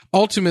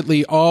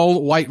ultimately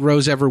all White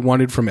Rose ever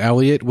wanted from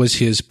Elliot was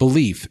his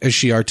belief, as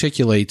she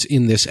articulates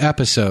in this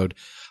episode.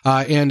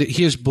 And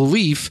his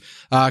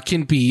belief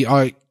can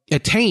be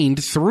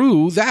attained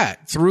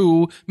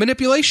through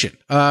manipulation,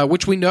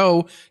 which we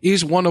know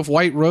is one of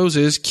White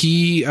Rose's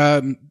key,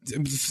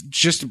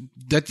 just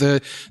that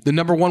the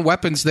number one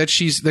weapons that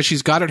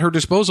she's got at her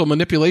disposal.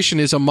 Manipulation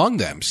is among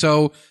them.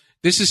 So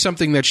this is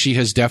something that she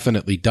has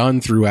definitely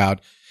done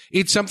throughout.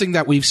 It's something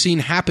that we've seen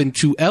happen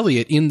to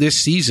Elliot in this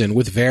season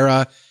with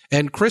Vera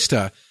and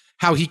Krista,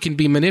 how he can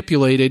be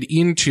manipulated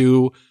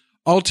into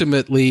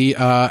ultimately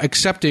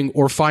accepting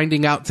or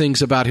finding out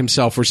things about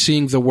himself or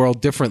seeing the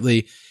world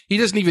differently. He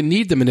doesn't even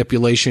need the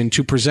manipulation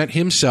to present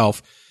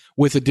himself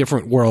with a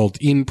different world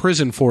in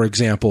prison, for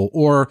example,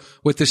 or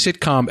with the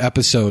sitcom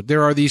episode.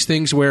 There are these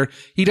things where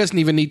he doesn't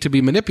even need to be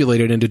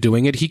manipulated into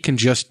doing it. He can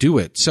just do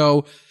it.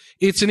 So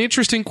it's an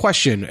interesting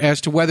question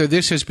as to whether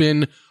this has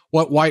been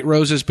what White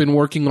Rose has been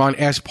working on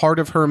as part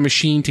of her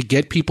machine to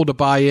get people to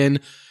buy in,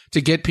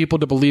 to get people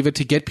to believe it,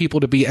 to get people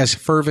to be as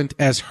fervent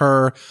as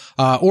her,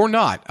 or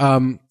not.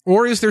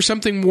 Or is there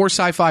something more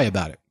sci-fi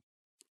about it?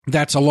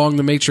 That's along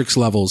the Matrix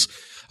levels,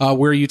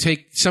 where you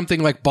take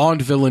something like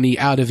Bond villainy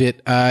out of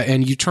it,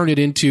 and you turn it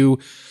into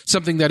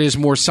something that is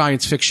more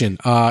science fiction,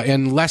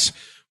 and less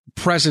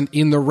present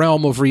in the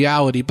realm of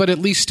reality, but at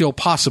least still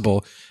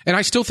possible. And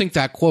I still think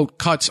that quote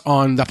cuts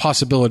on the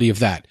possibility of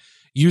that.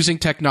 Using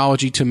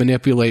technology to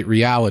manipulate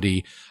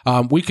reality,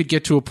 we could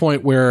get to a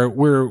point where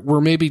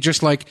we're maybe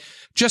just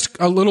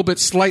a little bit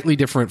slightly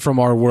different from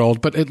our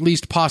world, but at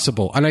least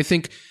possible. And I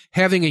think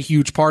having a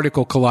huge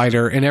particle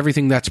collider and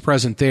everything that's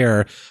present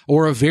there,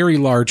 or a very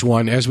large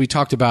one, as we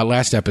talked about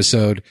last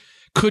episode,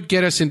 could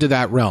get us into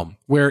that realm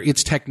where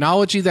it's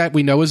technology that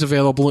we know is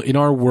available in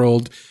our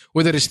world,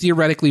 or that is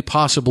theoretically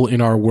possible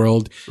in our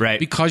world. Right.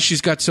 Because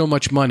she's got so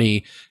much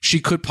money, she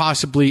could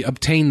possibly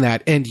obtain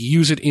that and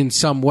use it in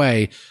some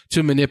way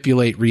to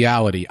manipulate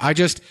reality.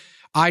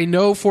 I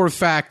know for a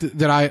fact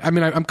that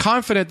I'm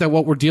confident that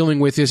what we're dealing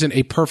with isn't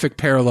a perfect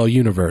parallel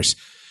universe,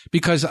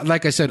 because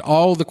like I said,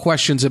 all the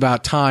questions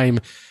about time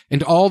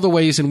and all the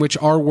ways in which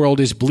our world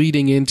is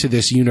bleeding into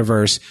this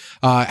universe,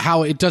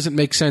 how it doesn't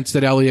make sense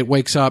that Elliot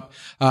wakes up,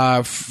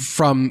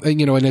 from,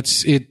 and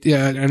it's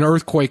an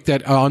earthquake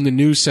that on the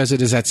news says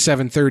it is at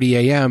 7:30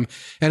 a.m.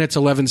 and it's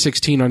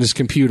 11:16 on his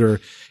computer.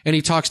 And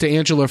he talks to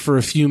Angela for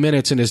a few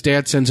minutes and his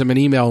dad sends him an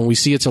email and we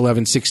see it's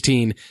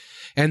 11:16.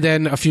 And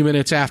then a few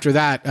minutes after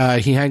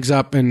that, he hangs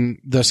up and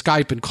the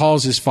Skype and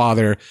calls his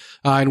father.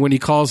 And when he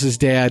calls his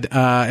dad,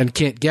 and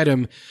can't get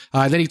him,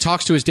 then he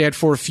talks to his dad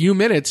for a few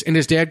minutes and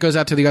his dad goes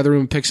out to the other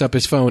room and picks up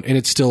his phone and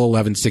it's still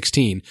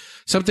 11:16.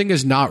 Something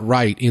is not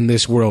right in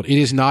this world. It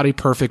is not a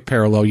perfect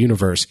parallel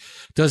universe.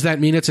 Does that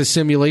mean it's a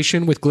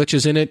simulation with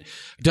glitches in it?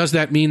 Does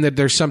that mean that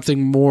there's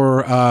something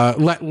more,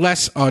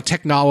 less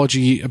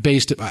technology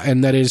based,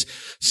 and that is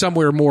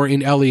somewhere more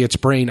in Elliot's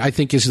brain? I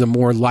think is the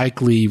more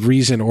likely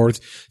reason or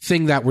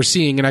thing that we're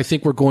seeing. And I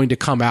think we're going to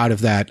come out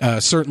of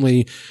that,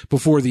 certainly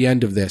before the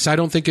end of this. I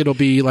don't think it'll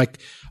be like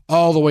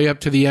all the way up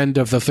to the end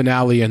of the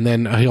finale, and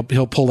then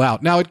he'll pull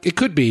out. Now, it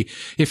could be,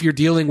 if you're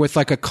dealing with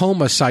like a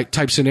coma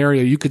type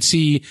scenario, you could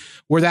see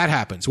where that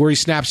happens, where he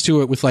snaps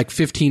to it with like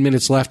 15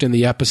 minutes left in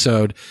the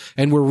episode,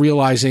 and we're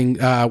realizing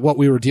what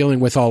we were dealing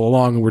with all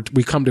along, and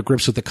we come to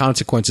grips with the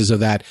consequences of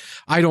that.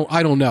 I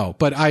don't know,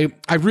 but I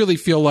really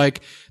feel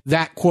like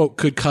that quote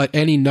could cut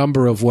any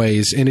number of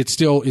ways, and it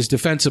still is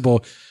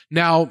defensible.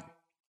 Now,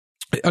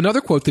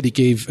 another quote that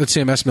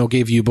Sam Esmail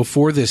gave you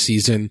before this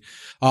season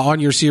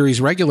on your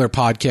series regular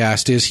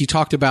podcast is he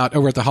talked about,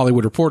 over at the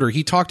Hollywood Reporter,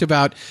 he talked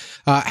about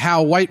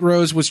how White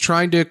Rose was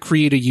trying to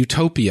create a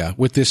utopia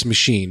with this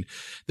machine.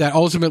 That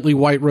ultimately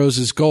White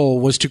Rose's goal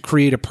was to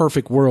create a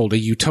perfect world, a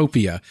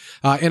utopia.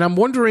 And I'm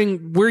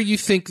wondering where you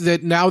think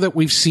that now that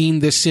we've seen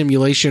this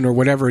simulation or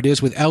whatever it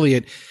is with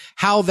Elliot,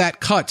 how that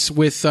cuts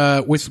with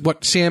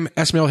what Sam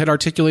Esmail had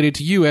articulated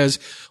to you as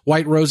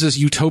White Rose's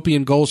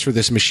utopian goals for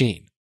this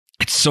machine.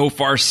 It so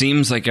far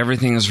seems like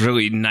everything is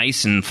really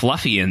nice and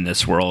fluffy in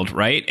this world,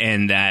 right?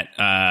 And that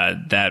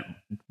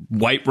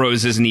White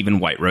Rose isn't even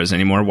White Rose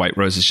anymore. White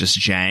Rose is just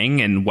Jang,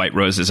 and White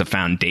Rose is a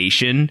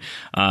foundation,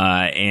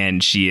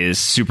 and she is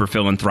super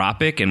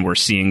philanthropic, and we're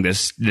seeing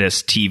this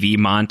TV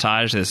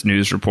montage, this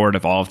news report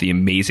of all of the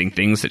amazing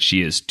things that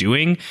she is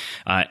doing.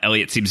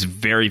 Elliot seems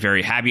very,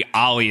 very happy.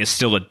 Ollie is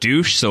still a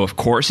douche, so of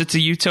course it's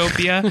a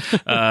utopia.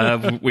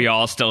 We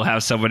all still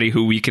have somebody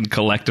who we can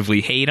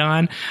collectively hate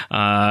on.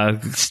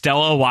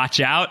 Stella, watch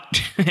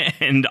out.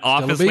 And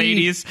office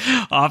ladies,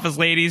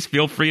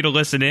 feel free to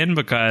listen in,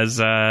 because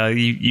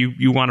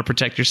you want to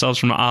protect yourselves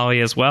from Ollie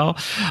as well.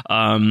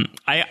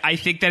 I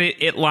think that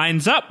it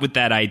lines up with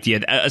that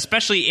idea,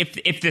 especially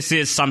if this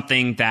is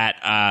something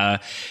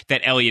that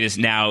Elliot is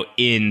now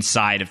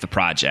inside of the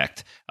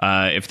project.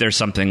 If there's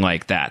something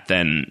like that,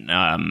 then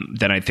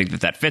I think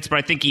that fits. But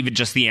I think even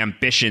just the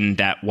ambition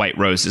that White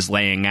Rose is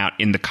laying out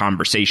in the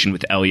conversation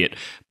with Elliot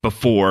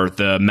before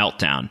the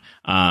meltdown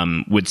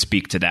would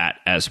speak to that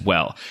as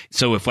well.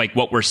 So if like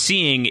what we're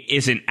seeing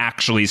isn't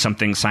actually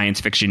something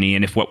science fiction-y,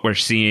 and if what we're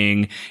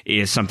seeing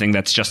is something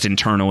that's just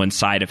internal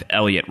inside of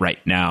Elliot right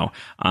now,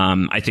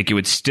 I think it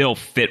would still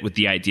fit with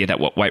the idea that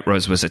what White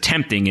Rose was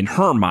attempting in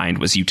her mind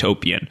was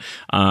utopian.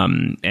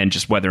 And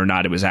just whether or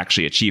not it was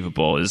actually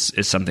achievable is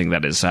something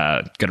that is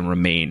going to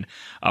remain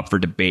up for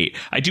debate.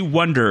 I do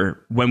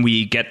wonder when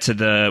we get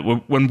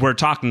to when we're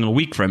talking a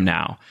week from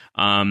now,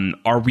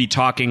 are we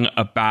talking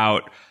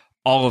about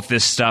all of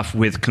this stuff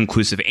with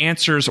conclusive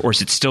answers, or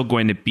is it still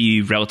going to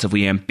be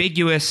relatively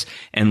ambiguous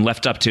and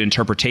left up to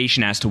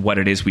interpretation as to what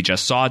it is we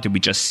just saw? Did we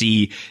just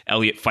see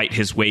Elliot fight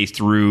his way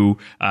through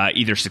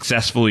either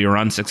successfully or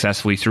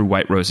unsuccessfully through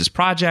White Rose's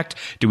project?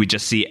 Did we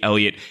just see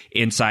Elliot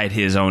inside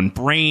his own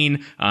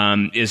brain?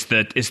 Is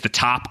the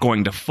top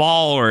going to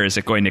fall, or is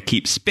it going to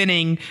keep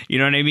spinning? You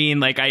know what I mean?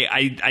 Like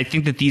I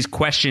think that these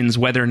questions,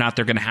 whether or not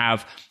they're going to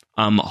have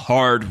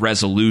hard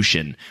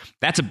resolution,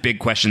 that's a big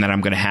question that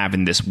I'm going to have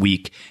in this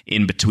week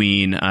in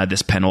between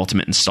this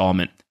penultimate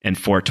installment and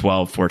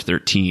 412,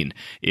 413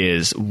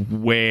 is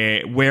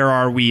where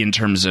are we in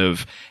terms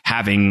of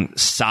having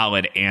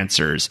solid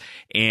answers,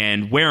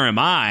 and where am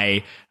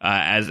I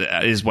as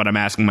is what I'm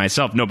asking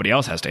myself. Nobody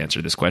else has to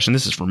answer this question.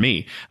 This is for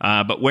me.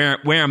 But where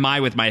am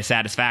I with my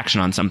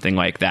satisfaction on something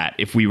like that?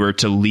 If we were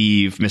to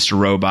leave Mr.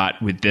 Robot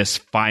with this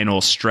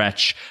final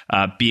stretch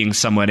being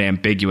somewhat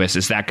ambiguous,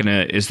 is there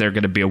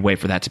going to be a way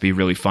for that to be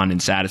really fun and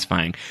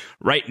satisfying?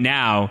 Right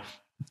now,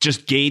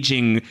 just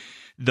gauging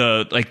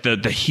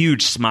the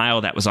huge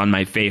smile that was on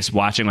my face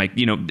watching, like,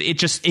 you know,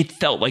 it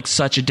felt like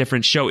such a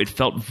different show. It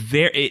felt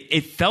very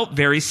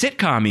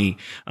sitcom-y,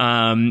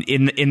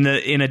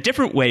 in a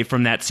different way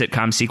from that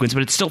sitcom sequence,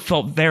 but it still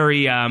felt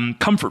very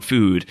comfort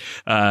food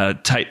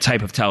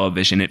type of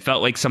television. It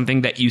felt like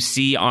something that you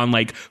see on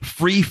like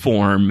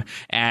Freeform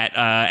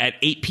at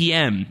 8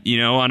 p.m. you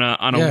know, on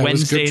a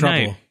Wednesday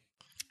night.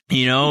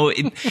 You know,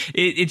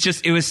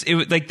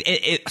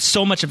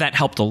 so much of that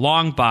helped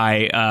along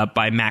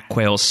by Mac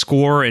Quayle's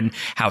score and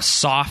how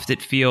soft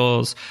it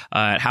feels,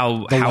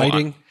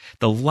 the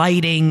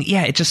lighting.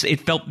 Yeah,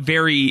 it felt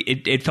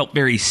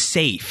very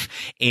safe,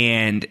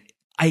 and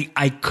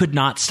I could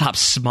not stop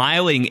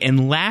smiling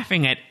and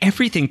laughing at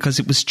everything because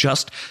it was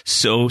just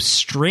so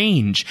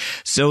strange.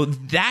 So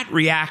that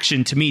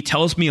reaction to me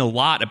tells me a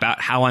lot about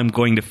how I'm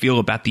going to feel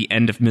about the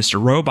end of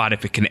Mr. Robot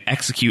if it can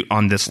execute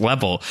on this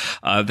level.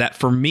 That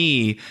for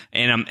me,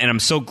 and I'm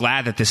so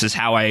glad that this is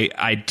how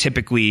I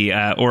typically,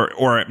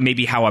 or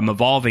maybe how I'm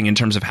evolving in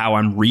terms of how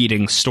I'm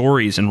reading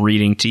stories and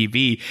reading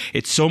TV.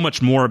 It's so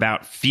much more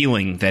about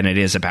feeling than it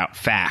is about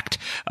fact.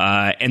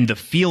 And the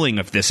feeling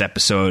of this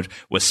episode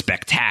was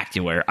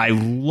spectacular. I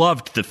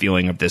loved the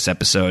feeling of this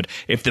episode.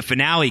 If the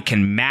finale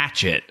can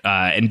match it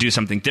and do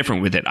something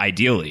different with it,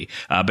 ideally,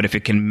 but if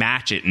it can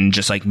match it and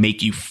just like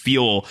make you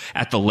feel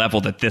at the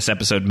level that this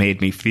episode made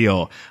me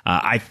feel,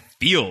 I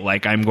feel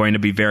like I'm going to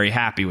be very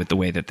happy with the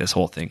way that this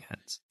whole thing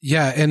ends.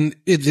 Yeah, and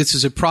this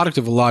is a product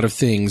of a lot of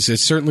things.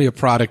 It's certainly a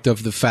product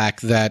of the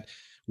fact that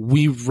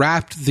we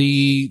wrapped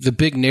the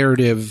big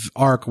narrative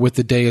arc with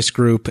the Deus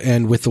group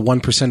and with the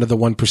 1% of the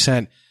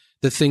 1%.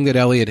 the thing that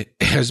Elliot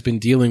has been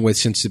dealing with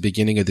since the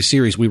beginning of the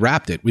series. We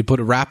wrapped it. We put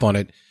a wrap on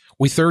it.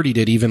 We 30'd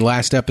it even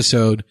last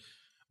episode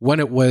when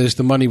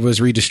the money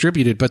was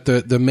redistributed. But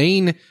the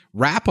main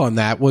wrap on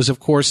that was, of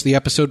course, the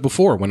episode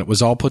before when it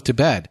was all put to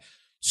bed.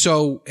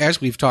 So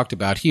as we've talked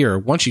about here,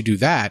 once you do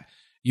that,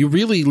 you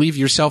really leave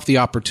yourself the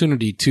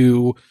opportunity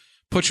to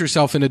put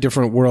yourself in a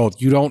different world.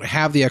 You don't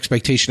have the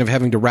expectation of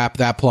having to wrap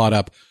that plot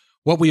up.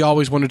 What we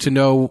always wanted to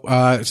know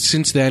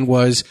since then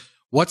was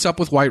what's up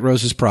with White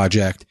Rose's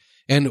project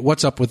and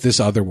what's up with this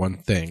other one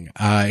thing.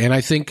 And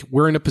I think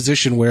we're in a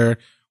position where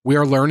we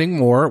are learning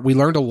more. We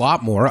learned a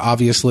lot more,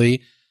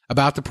 obviously,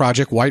 about the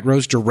project. White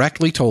Rose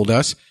directly told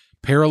us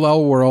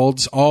parallel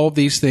worlds, all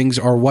these things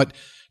are what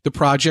the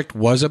project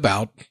was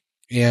about,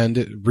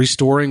 and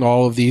restoring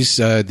all of these,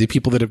 the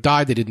people that have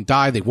died, they didn't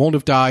die, they won't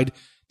have died.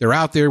 They're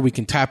out there. We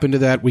can tap into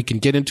that. We can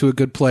get into a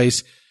good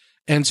place.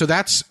 And so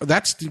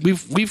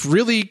we've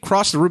really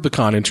crossed the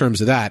Rubicon in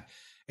terms of that.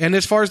 And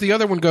as far as the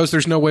other one goes,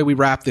 there's no way we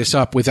wrap this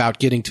up without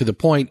getting to the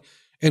point.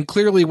 And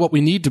clearly what we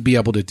need to be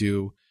able to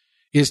do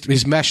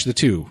is mesh the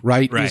two,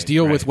 right? Is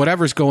deal with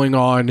whatever's going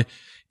on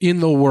in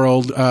the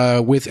world,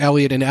 with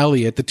Elliot and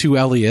Elliot, the two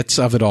Elliots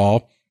of it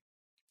all,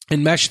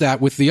 and mesh that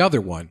with the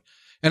other one.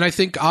 And I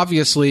think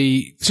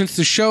obviously since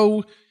the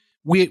show,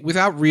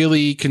 without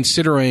really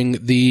considering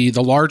the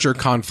larger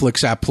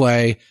conflicts at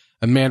play,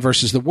 a man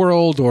versus the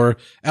world or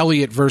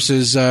Elliot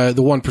versus the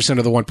 1%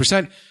 of the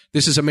 1%.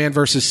 This is a man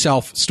versus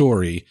self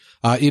story.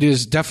 It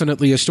is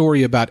definitely a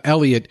story about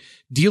Elliot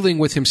dealing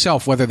with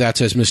himself, whether that's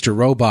as Mr.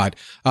 Robot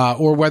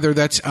or whether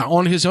that's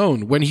on his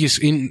own when he's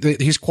in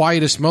his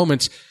quietest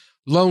moments,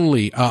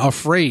 lonely,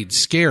 afraid,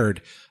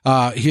 scared.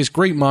 His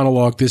great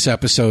monologue this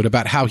episode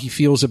about how he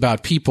feels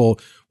about people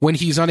when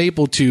he's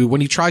unable to,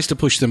 when he tries to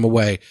push them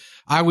away.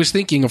 I was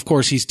thinking, of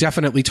course, he's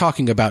definitely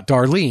talking about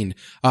Darlene.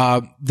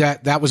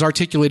 That was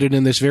articulated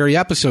in this very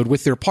episode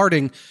with their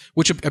parting,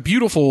 which a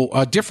beautiful,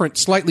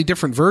 slightly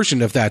different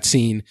version of that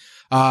scene,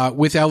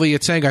 with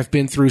Elliot saying, "I've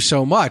been through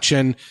so much,"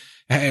 and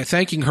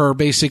thanking her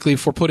basically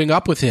for putting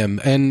up with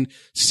him, and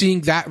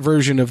seeing that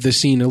version of the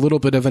scene, a little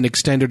bit of an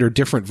extended or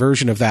different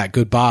version of that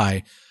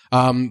goodbye.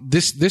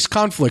 This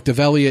conflict of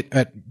Elliot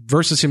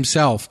versus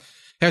himself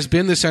has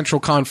been the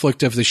central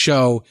conflict of the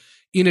show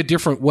in a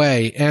different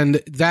way, and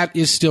that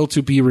is still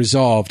to be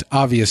resolved,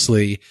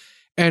 obviously.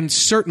 And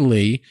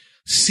certainly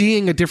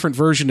seeing a different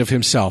version of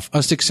himself,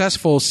 a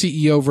successful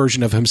CEO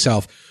version of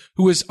himself,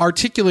 who is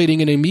articulating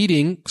in a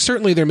meeting,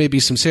 certainly there may be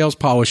some sales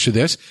polish to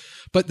this,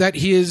 but that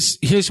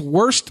the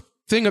worst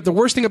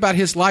thing about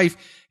his life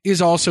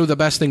is also the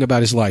best thing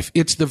about his life.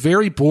 It's the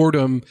very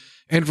boredom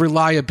and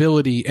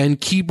reliability and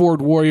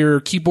keyboard warrior,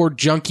 keyboard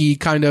junkie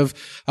kind of,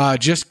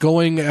 just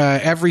going,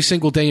 every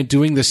single day and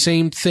doing the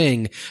same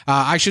thing.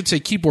 I should say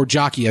keyboard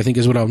jockey, I think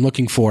is what I'm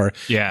looking for.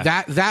 Yeah.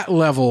 That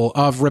level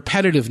of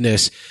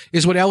repetitiveness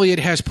is what Elliot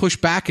has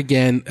pushed back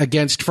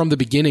against from the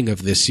beginning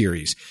of this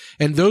series.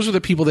 And those are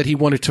the people that he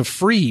wanted to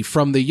free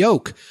from the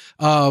yoke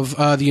of,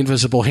 the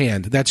invisible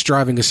hand that's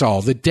driving us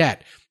all, the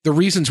debt, the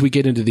reasons we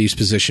get into these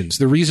positions,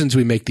 the reasons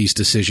we make these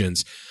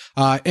decisions.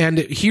 And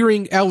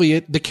hearing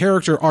Elliot, the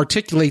character,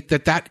 articulate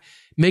that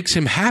makes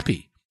him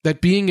happy,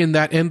 that being in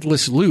that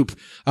endless loop,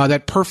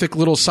 that perfect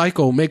little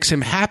cycle makes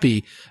him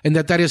happy, and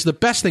that is the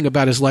best thing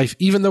about his life,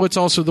 even though it's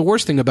also the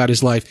worst thing about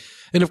his life.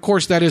 And of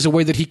course, that is a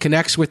way that he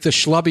connects with the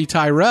schlubby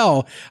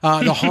Tyrell,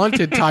 the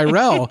haunted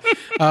Tyrell.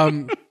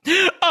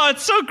 Oh,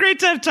 it's so great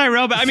to have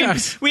Tyrell back. I mean,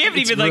 Yes, we haven't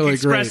even really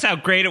expressed great. how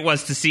great it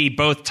was to see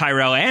both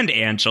Tyrell and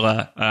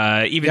Angela,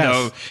 even Yes.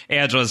 though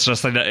Angela's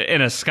just in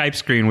a Skype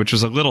screen, which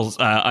was a little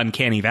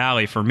uncanny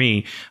valley for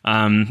me.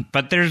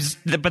 But there's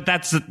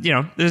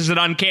an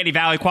uncanny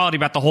valley quality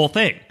about the whole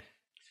thing.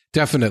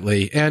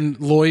 Definitely. And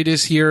Lloyd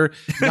is here,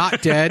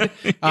 not dead,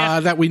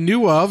 that we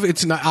knew of.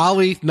 It's not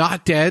Ollie,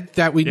 not dead,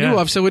 that we knew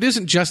of. So it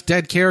isn't just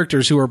dead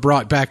characters who are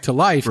brought back to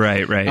life.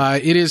 Right.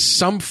 It is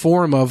some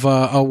form of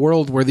a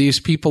world where these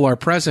people are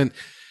present.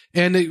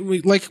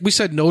 And like we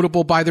said,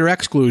 notable by their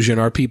exclusion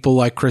are people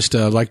like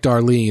Krista, like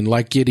Darlene,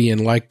 like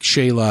Gideon, like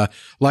Shayla,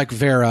 like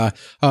Vera.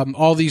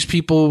 All these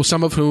people,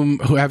 some of whom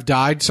who have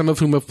died, some of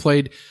whom have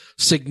played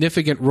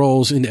significant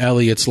roles in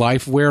Elliot's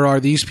life. Where are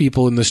these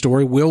people in the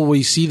story? Will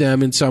we see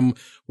them in some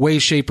way,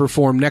 shape, or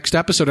form next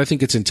episode? I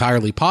think it's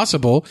entirely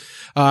possible.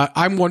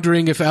 I'm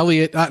wondering if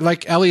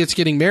Elliot's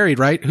getting married,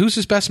 right? Who's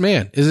his best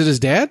man? Is it his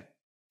dad?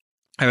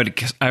 I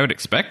would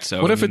expect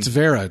so. What if it's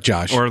Vera,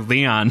 Josh? or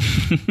Leon?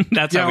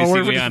 That's how we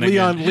see Leon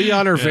again.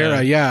 Leon or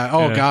Vera. Yeah.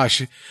 Oh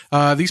gosh.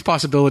 These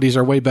possibilities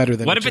are way better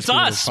than. What if it's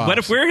us? What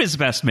if we're his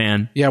best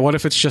man? Yeah. What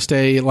if it's just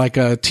a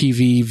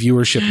TV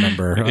viewership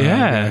number?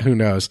 Who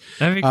knows?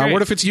 That'd be great.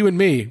 What if it's you and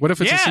me? What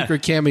if it's a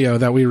secret cameo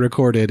that we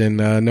recorded and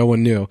no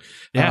one knew?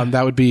 Yeah.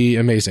 That would be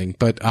amazing,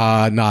 but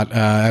not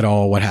at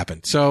all what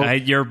happened. So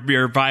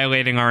You're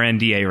violating our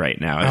NDA right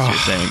now as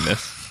you're saying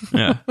this.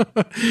 Yeah.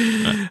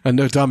 a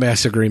no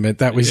dumbass agreement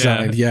that we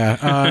signed.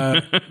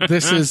 Yeah.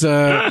 This is,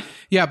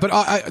 Yeah,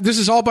 but this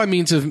is all by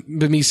means of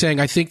me saying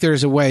I think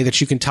there's a way that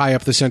you can tie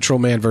up the Central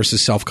Man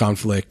versus Self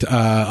conflict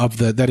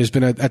that has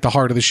been at the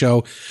heart of the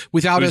show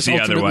without us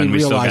ultimately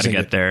realizing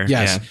get there.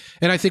 Yes, yeah.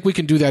 And I think we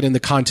can do that in the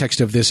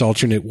context of this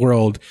alternate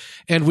world,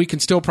 and we can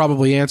still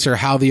probably answer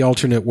how the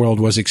alternate world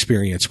was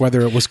experienced,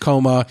 whether it was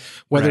coma,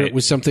 whether it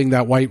was something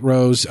that White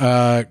Rose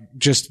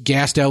just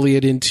gassed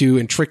Elliot into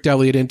and tricked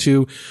Elliot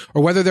into,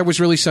 or whether there was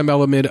really some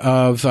element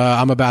of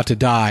I'm about to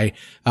die,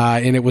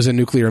 and it was a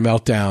nuclear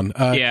meltdown.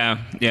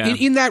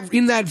 In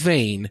that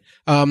vein,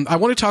 I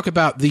want to talk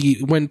about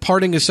when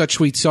parting is such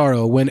sweet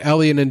sorrow, when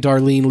Elliot and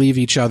Darlene leave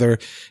each other,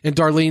 and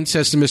Darlene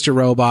says to Mr.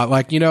 Robot,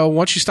 like,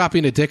 once you stop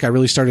being a dick, I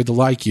really started to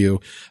like you.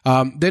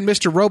 Then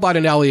Mr. Robot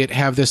and Elliot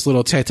have this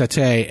little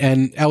tete-a-tete,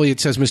 and Elliot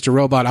says, Mr.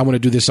 Robot, I want to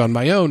do this on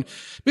my own.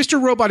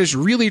 Mr. Robot is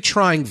really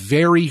trying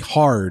very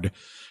hard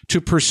to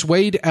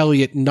persuade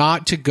Elliot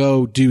not to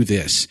go do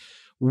this.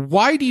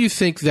 Why do you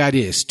think that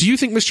is? Do you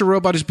think Mr.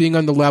 Robot is being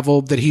on the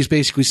level that he's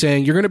basically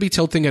saying you're going to be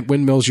tilting at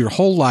windmills your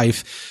whole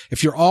life?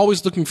 If you're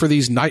always looking for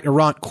these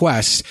knight-errant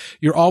quests,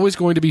 you're always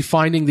going to be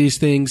finding these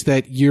things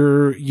that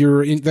you're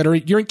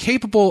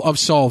incapable of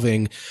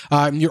solving.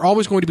 You're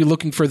always going to be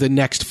looking for the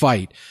next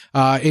fight,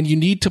 and you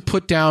need to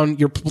put down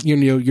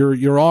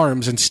your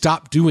arms and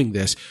stop doing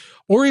this.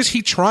 Or is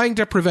he trying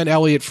to prevent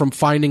Elliot from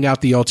finding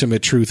out the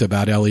ultimate truth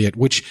about Elliot,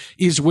 which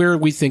is where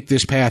we think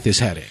this path is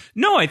heading?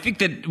 No, I think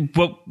that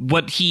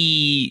what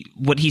he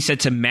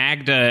said to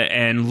Magda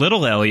and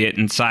little Elliot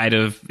inside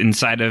of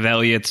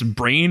Elliot's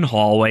brain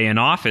hallway and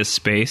office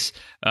space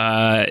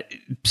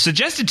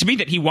suggested to me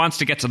that he wants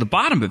to get to the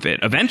bottom of it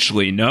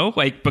eventually, no?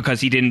 Like,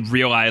 because he didn't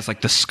realize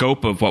like the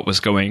scope of what was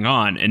going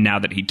on, and now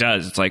that he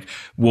does, it's like,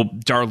 well,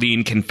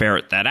 Darlene can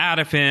ferret that out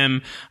of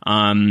him.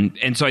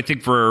 And so I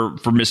think for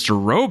Mr.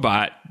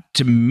 Robot,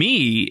 to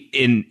me,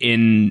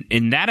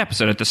 in that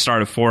episode at the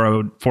start of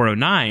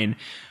 409,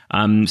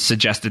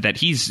 suggested that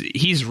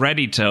he's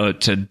ready to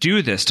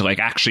do this, to like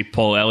actually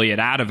pull Elliot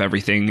out of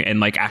everything and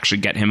like actually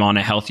get him on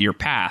a healthier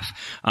path.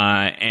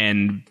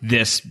 And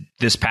this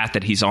path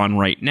that he's on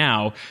right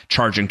now,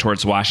 charging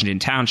towards Washington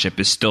Township,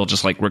 is still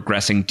just like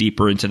regressing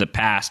deeper into the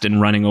past and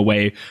running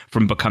away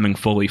from becoming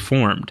fully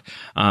formed.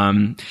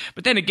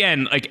 But then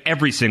again, like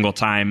every single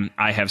time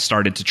I have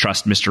started to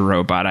trust Mr.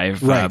 Robot, I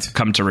have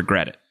come to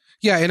regret it.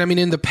 Yeah. And I mean,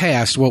 in the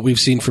past, what we've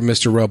seen from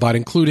Mr. Robot,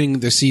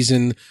 including the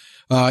season,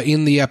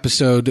 in the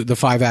episode, the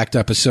 5-act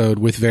episode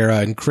with Vera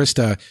and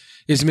Krista,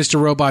 is Mr.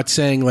 Robot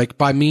saying, like,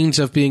 by means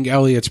of being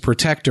Elliot's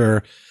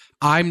protector,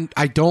 I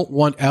don't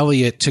want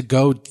Elliot to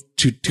go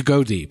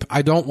deep.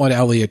 I don't want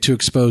Elliot to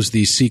expose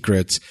these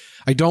secrets.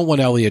 I don't want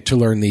Elliot to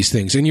learn these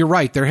things. And you're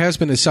right. There has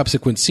been a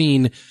subsequent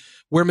scene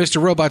where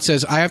Mr. Robot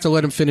says, I have to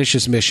let him finish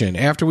his mission.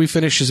 After we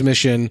finish his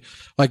mission,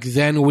 like,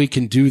 then we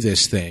can do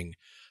this thing.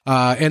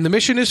 And the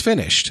mission is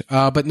finished.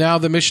 But now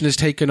the mission has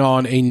taken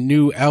on a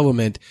new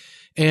element.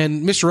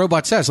 And Mr.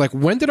 Robot says, like,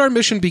 when did our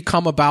mission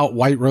become about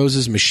White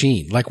Rose's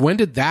machine? Like, when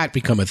did that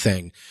become a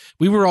thing?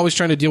 We were always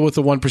trying to deal with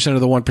the 1% of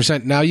the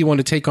 1%. Now you want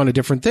to take on a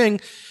different thing,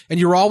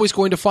 and you're always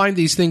going to find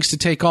these things to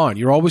take on.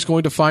 You're always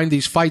going to find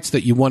these fights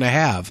that you want to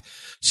have.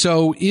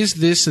 So is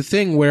this a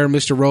thing where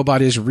Mr.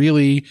 Robot is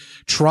really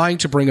trying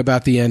to bring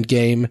about the end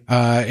game,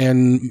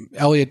 and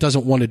Elliot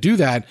doesn't want to do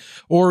that?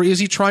 Or is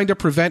he trying to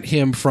prevent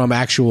him from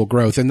actual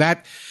growth? And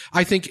that,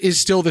 I think, is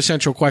still the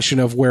central question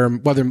of what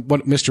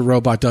Mr.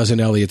 Robot does in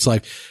Elliot's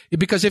life.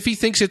 Because if he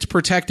thinks it's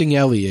protecting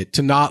Elliot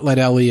to not let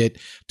Elliot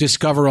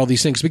discover all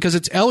these things, because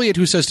it's Elliot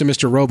who says to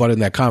Mr. Robot in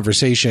that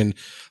conversation,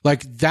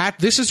 like,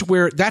 that's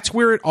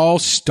where it all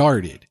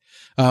started.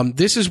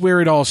 This is where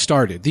it all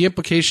started. The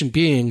implication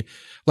being,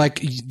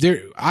 like,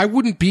 I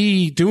wouldn't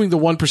be doing the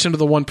 1% of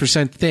the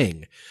 1%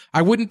 thing.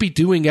 I wouldn't be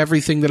doing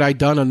everything that I'd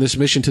done on this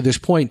mission to this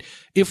point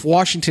if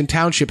Washington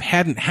Township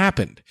hadn't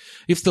happened,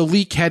 if the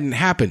leak hadn't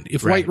happened,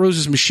 if White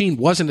Rose's machine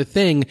wasn't a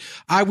thing,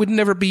 I would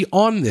never be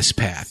on this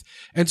path.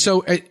 And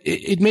so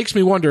it makes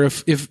me wonder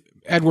if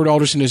Edward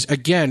Alderson is,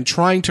 again,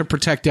 trying to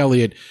protect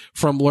Elliot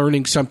from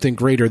learning something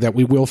greater that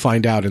we will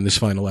find out in this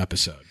final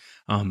episode.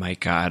 Oh my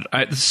God.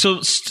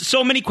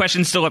 So many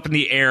questions still up in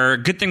the air.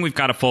 Good thing we've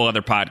got a full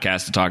other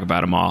podcast to talk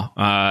about them all.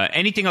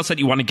 Anything else that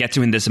you want to get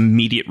to in this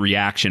immediate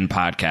reaction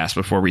podcast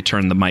before we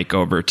turn the mic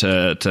over to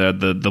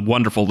the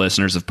wonderful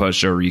listeners of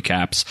post-show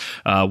recaps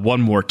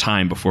one more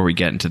time before we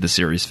get into the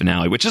series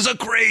finale, which is a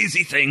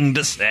crazy thing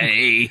to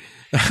say.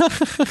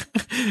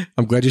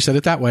 I'm glad you said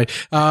it that way.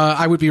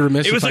 I would be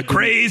remiss. It was a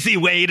crazy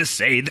way to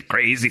say the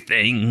crazy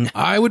thing.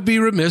 I would be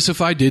remiss if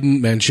I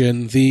didn't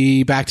mention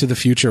the Back to the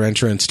Future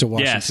entrance to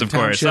Washington. Yes, of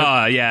course.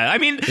 Yeah. I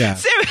mean,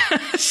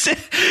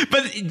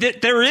 but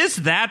there is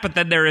that. But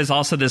then there is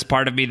also this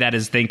part of me that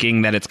is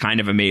thinking that it's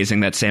kind of amazing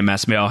that Sam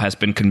Esmail has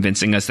been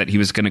convincing us that he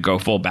was going to go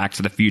full Back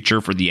to the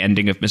Future for the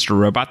ending of Mr.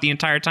 Robot the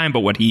entire time.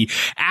 But what he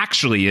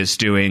actually is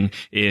doing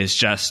is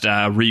just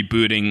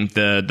rebooting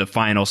the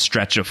final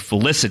stretch of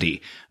Felicity.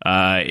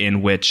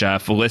 In which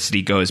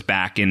Felicity goes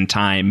back in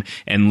time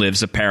and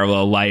lives a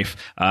parallel life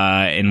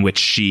in which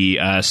she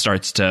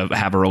starts to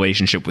have a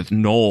relationship with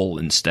Noel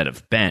instead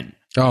of Ben.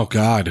 Oh,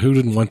 God. Who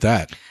didn't want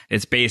that?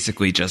 It's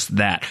basically just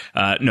that.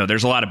 No,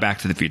 there's a lot of Back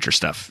to the Future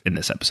stuff in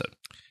this episode.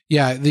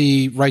 Yeah,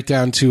 right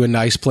down to a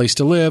nice place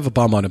to live, a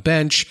bum on a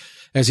bench.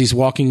 As he's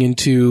walking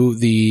into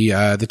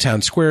the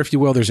town square, if you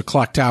will, there's a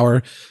clock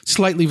tower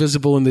slightly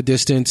visible in the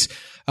distance.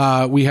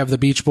 We have the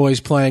Beach Boys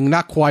playing,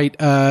 not quite,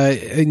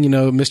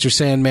 Mr.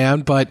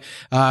 Sandman, but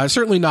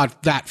certainly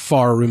not that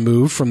far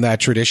removed from that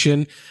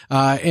tradition.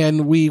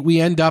 And we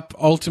end up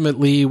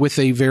ultimately with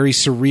a very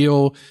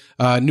surreal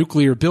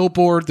nuclear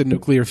billboard, the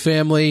nuclear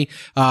family.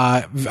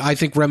 I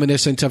think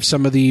reminiscent of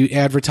some of the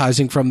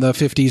advertising from the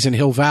 50s in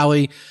Hill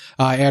Valley,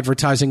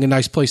 advertising a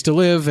nice place to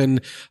live, and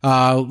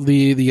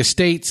the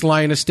estates,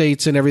 Lion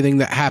Estates, and everything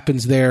that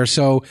happens there.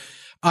 So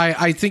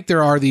I think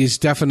there are these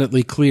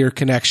definitely clear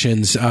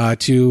connections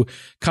to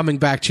coming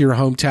back to your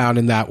hometown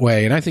in that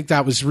way. And I think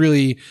that was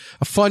really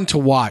fun to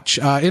watch.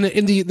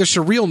 In the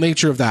surreal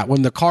nature of that,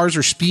 when the cars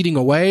are speeding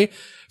away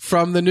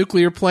from the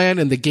nuclear plant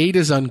and the gate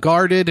is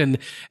unguarded and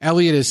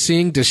Elliot is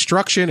seeing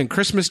destruction and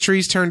Christmas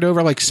trees turned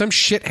over, like some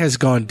shit has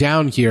gone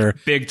down here.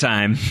 Big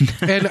time.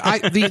 And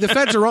the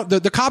feds are on,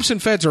 the cops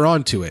and feds are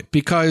onto it,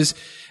 because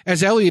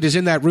as Elliot is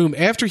in that room,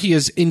 after he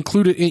has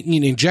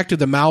injected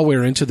the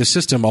malware into the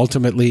system,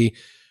 ultimately,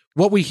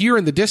 what we hear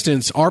in the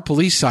distance are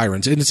police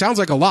sirens. And it sounds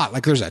like a lot.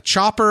 Like there's a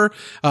chopper,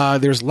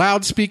 there's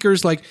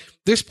loudspeakers, like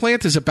this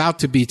plant is about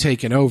to be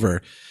taken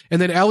over.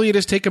 And then Elliot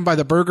is taken by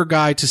the burger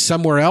guy to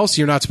somewhere else.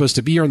 You're not supposed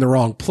to be. You're in the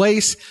wrong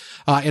place.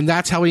 And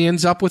that's how he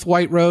ends up with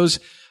White Rose.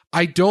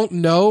 I don't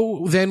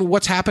know then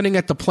what's happening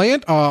at the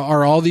plant.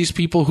 Are all these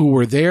people who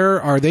were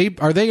there, are they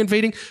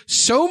invading?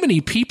 So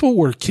many people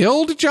were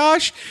killed,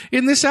 Josh,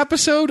 in this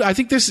episode. I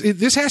think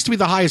this has to be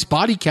the highest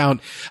body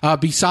count,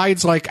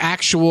 besides like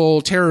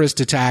actual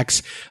terrorist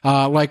attacks,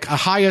 like a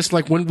highest,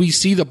 like when we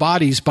see the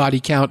body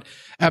count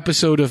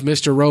episode of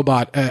Mr.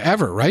 Robot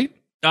ever, right?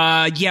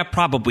 Yeah,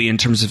 probably in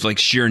terms of like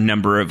sheer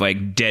number of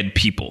like dead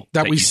people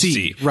that we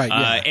see. Right.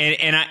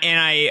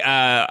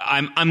 Yeah.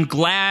 I'm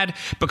glad,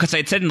 because I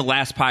had said in the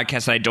last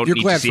podcast that I don't You're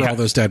need glad to see for all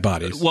those dead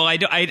bodies. Well, I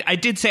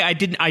did say I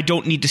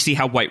don't need to see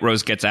how White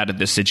Rose gets out of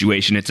this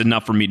situation. It's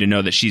enough for me to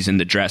know that she's in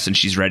the dress and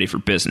she's ready for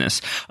business.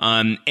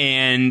 And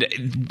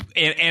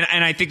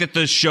I think that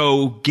the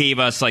show gave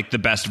us like the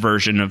best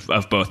version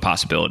of both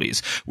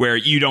possibilities, where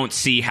you don't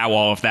see how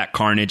all of that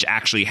carnage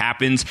actually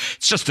happens.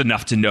 It's just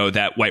enough to know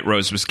that White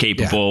Rose was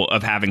capable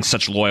of having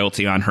such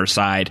loyalty on her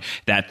side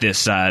that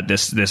this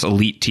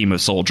elite team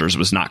of soldiers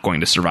was not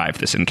going to survive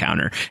this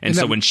encounter. And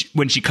so when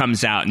she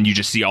comes out and you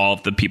just see all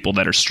of the people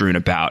that are strewn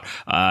about,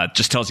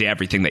 just tells you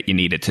everything that you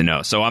needed to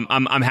know. So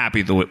I'm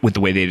happy with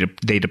the way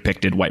they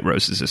depicted White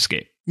Rose's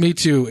escape. Me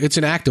too. It's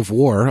an act of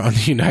war on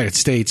the United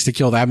States to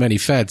kill that many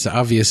feds,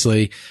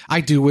 obviously.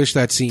 I do wish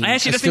that scene...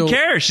 She doesn't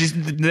care.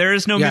 There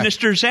is no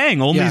Minister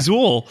Zhang, only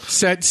Zool.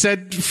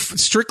 Said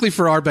strictly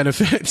for our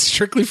benefit,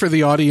 strictly for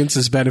the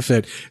audience's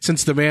benefit,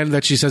 since the man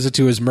that she says it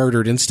to is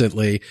murdered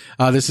instantly.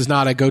 This is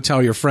not a go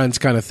tell your friends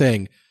kind of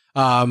thing.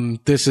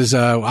 This is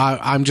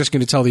I'm just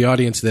going to tell the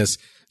audience this.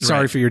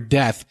 Sorry for your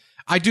death.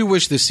 I do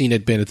wish this scene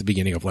had been at the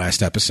beginning of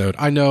last episode.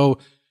 I know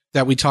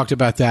that we talked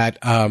about that.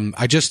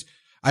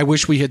 I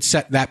wish we had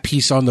set that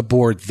piece on the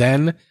board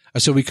then,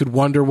 so we could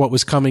wonder what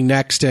was coming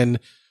next, and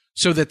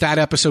so that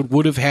episode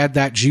would have had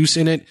that juice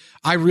in it.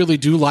 I really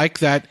do like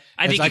that.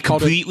 I think it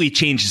completely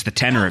changes the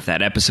tenor of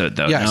that episode,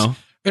 though. Yes. No?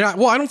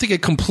 Well, I don't think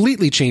it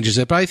completely changes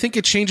it, but I think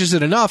it changes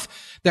it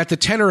enough that the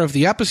tenor of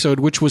the episode,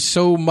 which was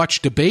so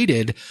much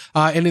debated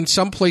and in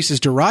some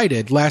places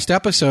derided last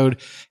episode,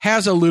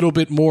 has a little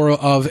bit more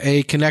of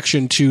a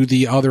connection to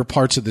the other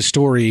parts of the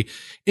story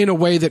in a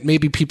way that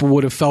maybe people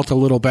would have felt a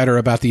little better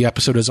about the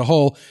episode as a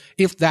whole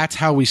if that's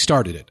how we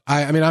started it.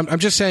 I mean, I'm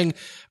just saying,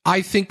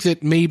 I think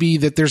that maybe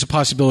that there's a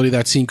possibility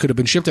that scene could have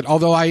been shifted,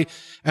 although I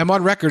am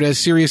on record as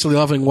seriously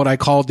loving what I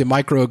called the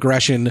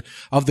microaggression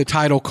of the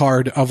title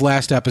card of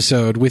last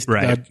episode with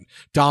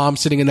Dom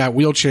sitting in that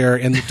wheelchair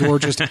and the door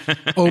just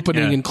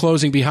opening and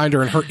closing behind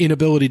her and her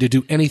inability to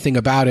do anything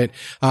about it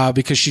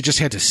because she just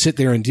had to sit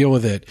there and deal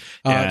with it.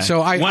 So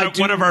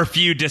one of our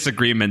few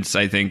disagreements,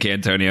 I think,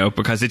 Antonio,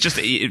 because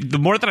the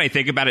more that I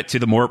think about it too,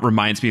 the more it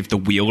reminds me of the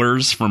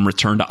Wheelers from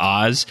Return to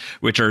Oz,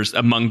 which are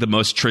among the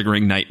most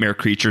triggering nightmare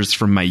creatures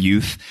from my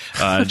youth.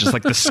 Just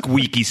like the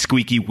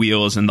squeaky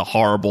wheels and the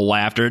horrible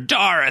laughter.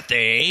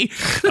 Dorothy!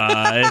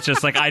 It's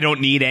just like, I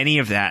don't need any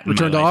of that.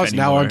 Return to Oz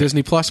anymore. Now on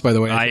Disney Plus, by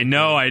the way. I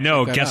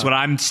know. Guess what?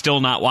 I'm still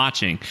not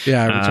watching.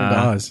 Yeah, Return to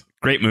Oz.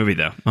 Great movie,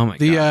 though. Oh my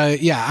god.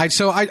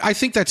 I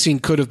think that scene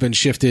could have been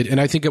shifted, and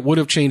I think it would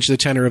have changed the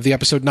tenor of the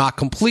episode, not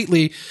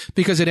completely,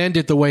 because it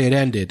ended the way it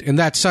ended, and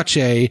that's such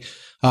a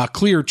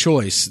clear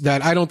choice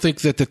that I don't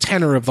think that the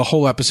tenor of the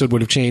whole episode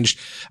would have changed.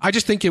 I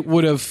just think it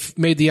would have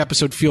made the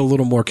episode feel a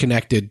little more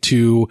connected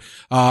to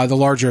the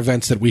larger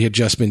events that we had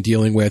just been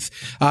dealing with.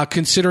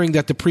 Considering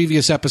that the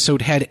previous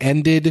episode had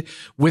ended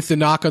with the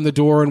knock on the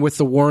door and with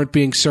the warrant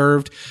being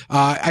served,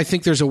 I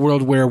think there's a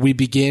world where we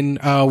begin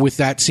with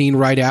that scene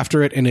right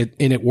after it, and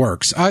it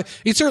works.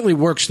 It certainly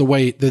works the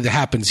way that it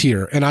happens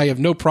here, and I have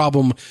no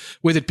problem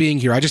with it being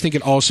here. I just think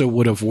it also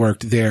would have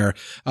worked there.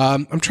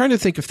 I'm trying to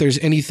think if there's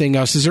anything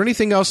else. Is there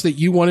anything else that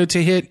you wanted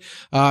to hit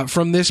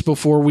from this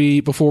before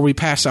we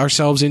pass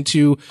ourselves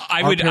into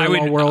our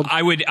parallel world?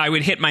 I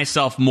would hit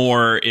myself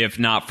more if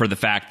not for the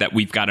fact that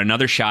we've got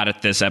another shot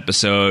at this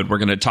episode. We're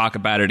going to talk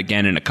about it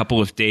again in a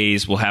couple of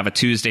days. We'll have a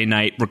Tuesday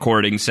night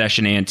recording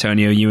session,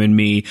 Antonio, you and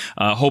me,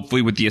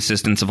 hopefully with the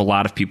assistance of a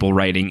lot of people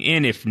writing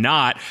in. If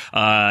not,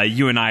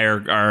 you and I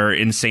are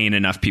insane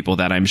enough people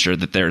that I'm sure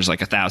that there's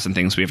like 1,000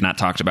 things we have not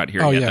talked about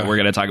here yet that we're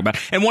going to talk about.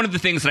 And one of the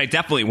things that I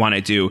definitely want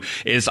to do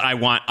is I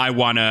want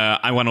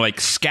to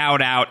like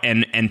scout out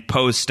and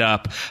post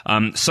up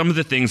some of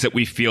the things that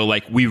we feel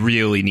like we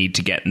really need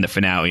to get in the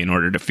finale in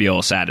order to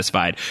feel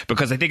satisfied,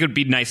 because I think it would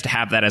be nice to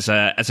have that as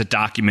a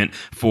document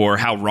for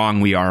how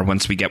wrong we are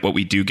once we get what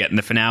we do get in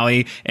the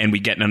finale and we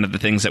get none of the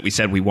things that we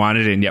said we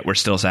wanted and yet we're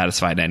still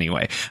satisfied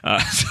anyway.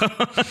 So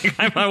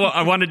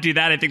I want to do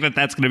that. I think that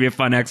that's going to be a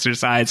fun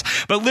exercise.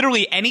 But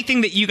literally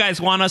anything that you guys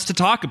want us to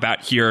talk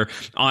about here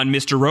on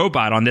Mr.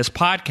 Robot on this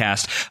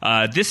podcast,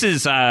 this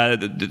is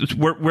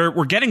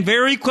we're getting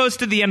very close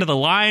to the end of the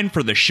line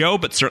for the show,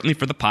 but certainly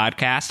for the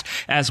podcast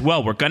as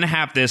well. We're going to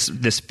have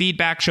this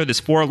feedback show, this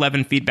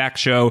 411 feedback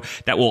show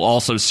that will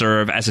also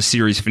serve as a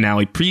series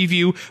finale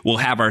preview. We'll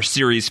have our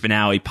series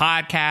finale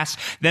podcast.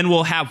 Then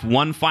we'll have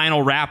one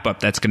final wrap up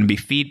that's going to be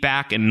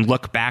feedback and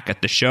look back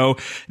at the show.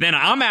 Then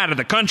I'm out of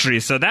the country,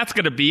 so that's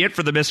going to be it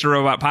for the Mr.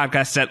 Robot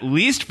podcast, at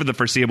least for the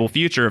foreseeable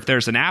future. If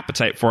there's an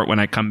appetite for it when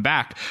I come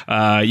back,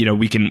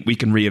 we can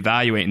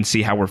reevaluate and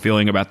see how we're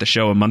feeling about the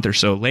show a month or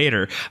so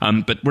later.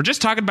 But we're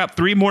just talking about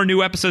 3 more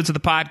new episodes of the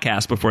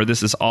podcast before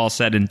this is all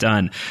said and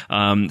done.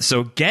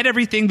 So get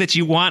everything that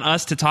you want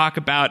us to talk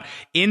about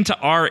into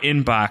our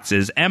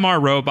inboxes.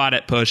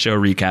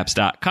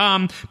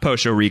 mrrobot@postshowrecaps.com,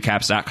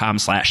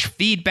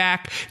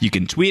 postshowrecaps.com/feedback. You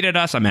can tweet at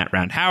us. I'm at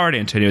Round Howard.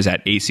 Antonio's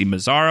at AC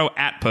Mazzaro.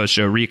 At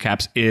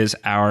postshowrecaps is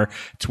our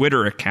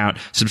Twitter account.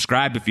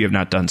 Subscribe if you have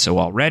not done so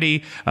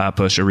already.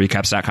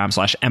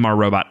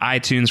 postshowrecaps.com/mrrobot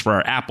iTunes for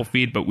our Apple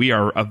feed, but we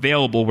are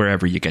available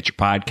wherever you get your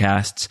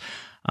podcasts.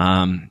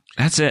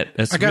 That's it.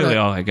 That's really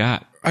all I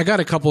got. I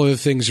got a couple of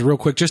things real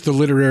quick, just the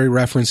literary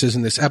references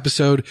in this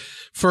episode.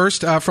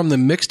 First, from the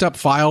mixed up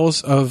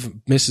files of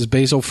Mrs.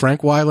 Basil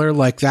Frankweiler,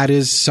 like that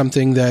is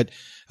something that,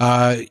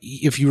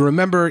 if you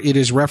remember, it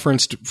is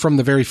referenced from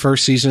the very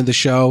first season of the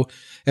show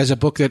as a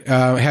book that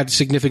had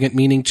significant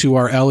meaning to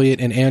our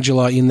Elliot and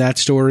Angela in that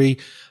story.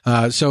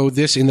 So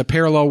this in the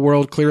parallel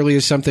world clearly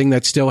is something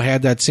that still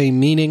had that same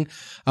meaning.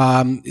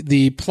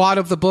 The plot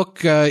of the book,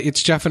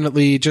 it's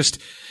definitely just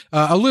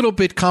a little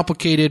bit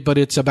complicated, but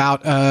it's about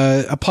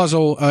a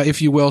puzzle,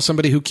 if you will,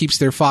 somebody who keeps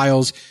their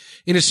files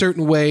in a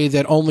certain way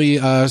that only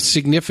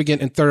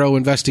significant and thorough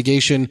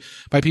investigation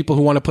by people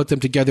who want to put them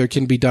together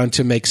can be done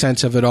to make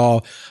sense of it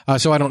all.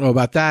 So I don't know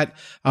about that.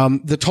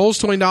 The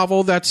Tolstoy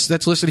novel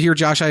that's listed here,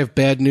 Josh, I have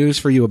bad news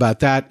for you about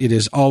that. It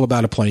is all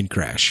about a plane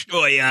crash.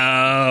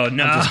 Oh,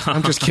 no.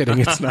 I'm just kidding.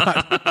 It's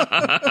not.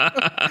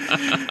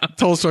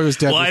 Tolstoy was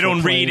dead. Well, I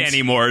don't read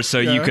anymore, so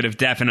you could have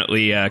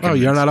definitely.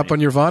 You're not up on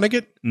your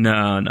Vonnegut?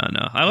 No.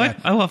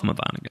 I love my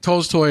Vonnegut.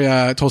 Tolstoy.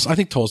 I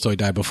think Tolstoy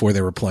died before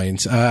there were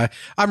planes.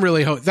 I'm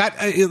really that.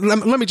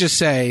 Let me just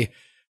say,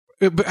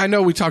 I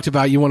know we talked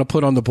about you want to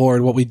put on the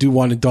board what we do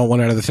want and don't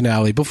want out of the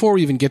finale. Before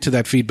we even get to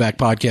that feedback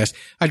podcast,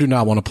 I do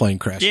not want a plane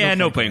crash. Yeah,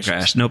 no plane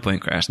crash. No plane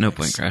crash.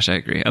 I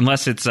agree.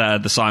 Unless it's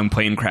the song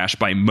Plane Crash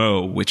by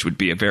Mo, which would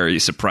be a very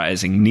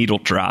surprising needle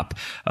drop.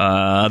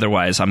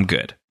 Otherwise, I'm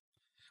good.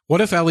 What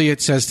if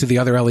Elliot says to the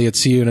other Elliot,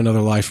 "See you in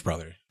another life,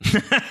 brother"?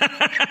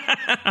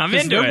 I'm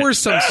into it. There were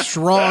some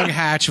strong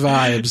Hatch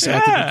vibes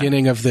at the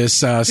beginning of this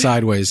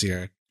Sideways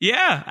here.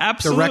 Yeah,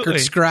 absolutely. The record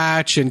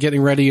scratch and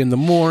getting ready in the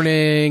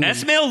morning.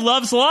 S-Mail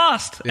loves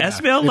Lost. Yeah,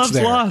 S-Mail loves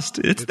there. Lost.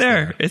 It's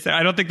there.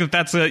 I don't think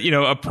that's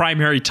a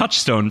primary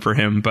touchstone for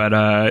him, but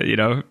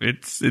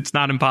it's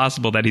not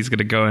impossible that he's going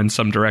to go in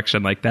some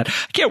direction like that.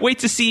 I can't wait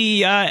to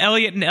see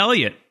Elliot and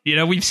Elliot.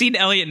 We've seen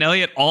Elliot and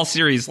Elliot all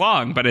series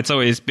long, but it's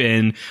always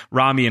been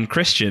Rami and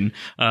Christian.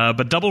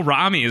 But Double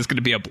Rami is going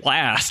to be a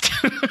blast.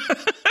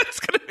 It's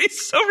going to be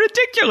so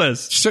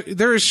ridiculous. So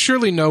there is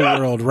surely no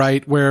world,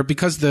 right, where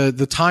because the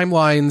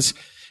timelines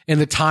and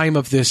the time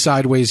of this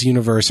Sideways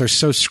universe are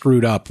so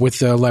screwed up with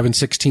the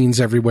 11/16s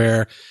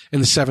everywhere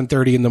and the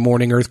 7:30 in the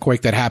morning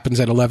earthquake that happens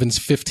at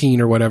 11:15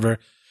 or whatever.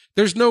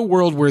 There's no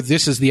world where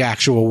this is the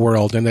actual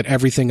world and that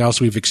everything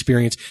else we've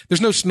experienced. There's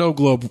no snow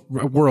globe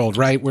world,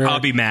 right? Where I'll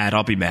be mad.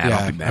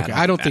 Okay.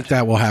 I don't think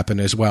that will happen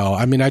as well.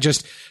 I mean,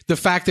 the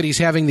fact that he's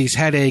having these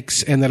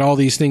headaches and that all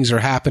these things are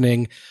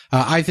happening,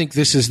 I think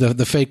this is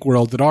the fake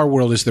world, that our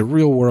world is the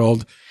real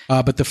world.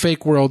 But the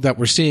fake world that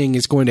we're seeing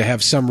is going to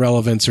have some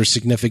relevance or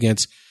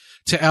significance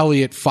to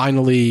Elliot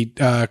finally,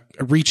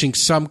 reaching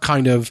some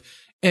kind of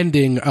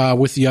ending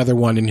with the other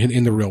one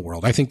in the real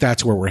world. I think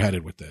that's where we're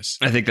headed with this.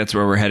 I think that's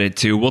where we're headed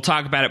too. We'll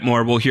talk about it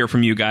more. We'll hear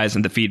from you guys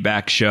in the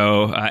feedback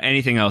show.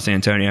 Anything else,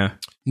 Antonio?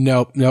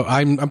 No.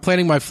 I'm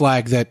planting my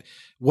flag that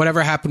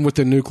whatever happened with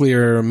the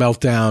nuclear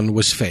meltdown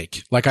was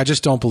fake. Like, I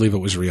just don't believe it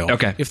was real.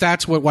 Okay. If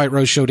that's what White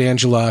Rose showed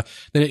Angela,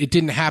 then it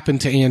didn't happen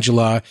to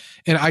Angela.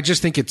 And I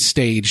just think it's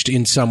staged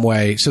in some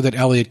way so that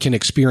Elliot can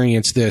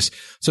experience this,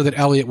 so that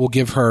Elliot will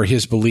give her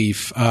his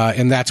belief.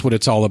 And that's what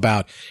it's all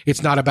about.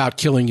 It's not about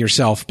killing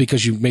yourself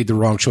because you made the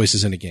wrong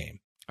choices in a game.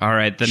 All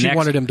right. She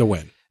wanted him to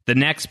win. The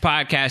next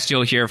podcast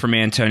you'll hear from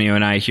Antonio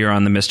and I here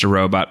on the Mr.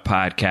 Robot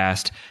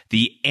podcast,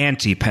 the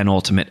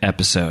anti-penultimate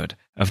episode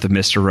of the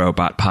Mr.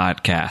 Robot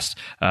podcast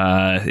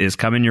is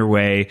coming your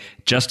way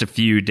just a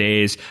few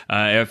days.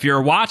 If you're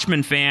a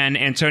Watchmen fan,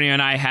 Antonio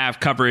and I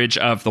have coverage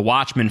of the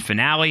Watchmen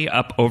finale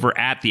up over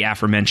at the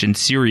aforementioned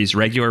series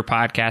regular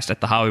podcast at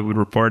the Hollywood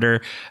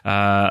Reporter.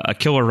 A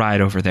killer ride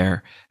over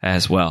there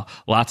as well.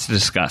 Lots to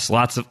discuss.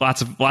 Lots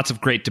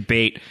of great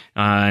debate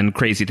and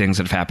crazy things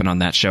that have happened on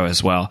that show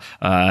as well.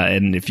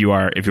 And if you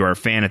are a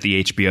fan of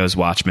the HBO's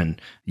Watchmen,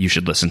 you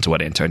should listen to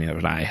what Antonio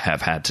and I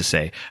have had to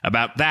say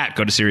about that.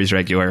 Go to series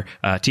regular,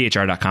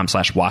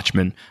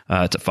 thr.com/Watchmen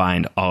to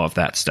find all of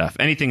that stuff.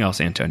 Anything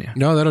else, Antonio?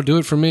 No, that'll do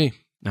it for me.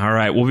 All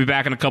right. We'll be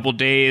back in a couple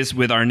days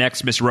with our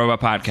next Mr.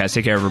 Robot podcast.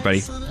 Take care,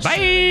 everybody.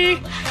 Bye.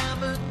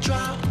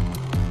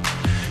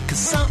 Cause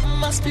something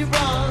must be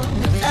wrong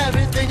if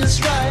everything is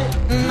right.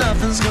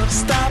 Nothing's gonna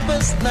stop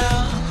us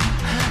now.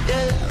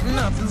 Yeah,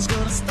 nothing's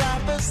gonna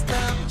stop us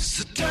now.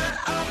 So turn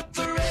up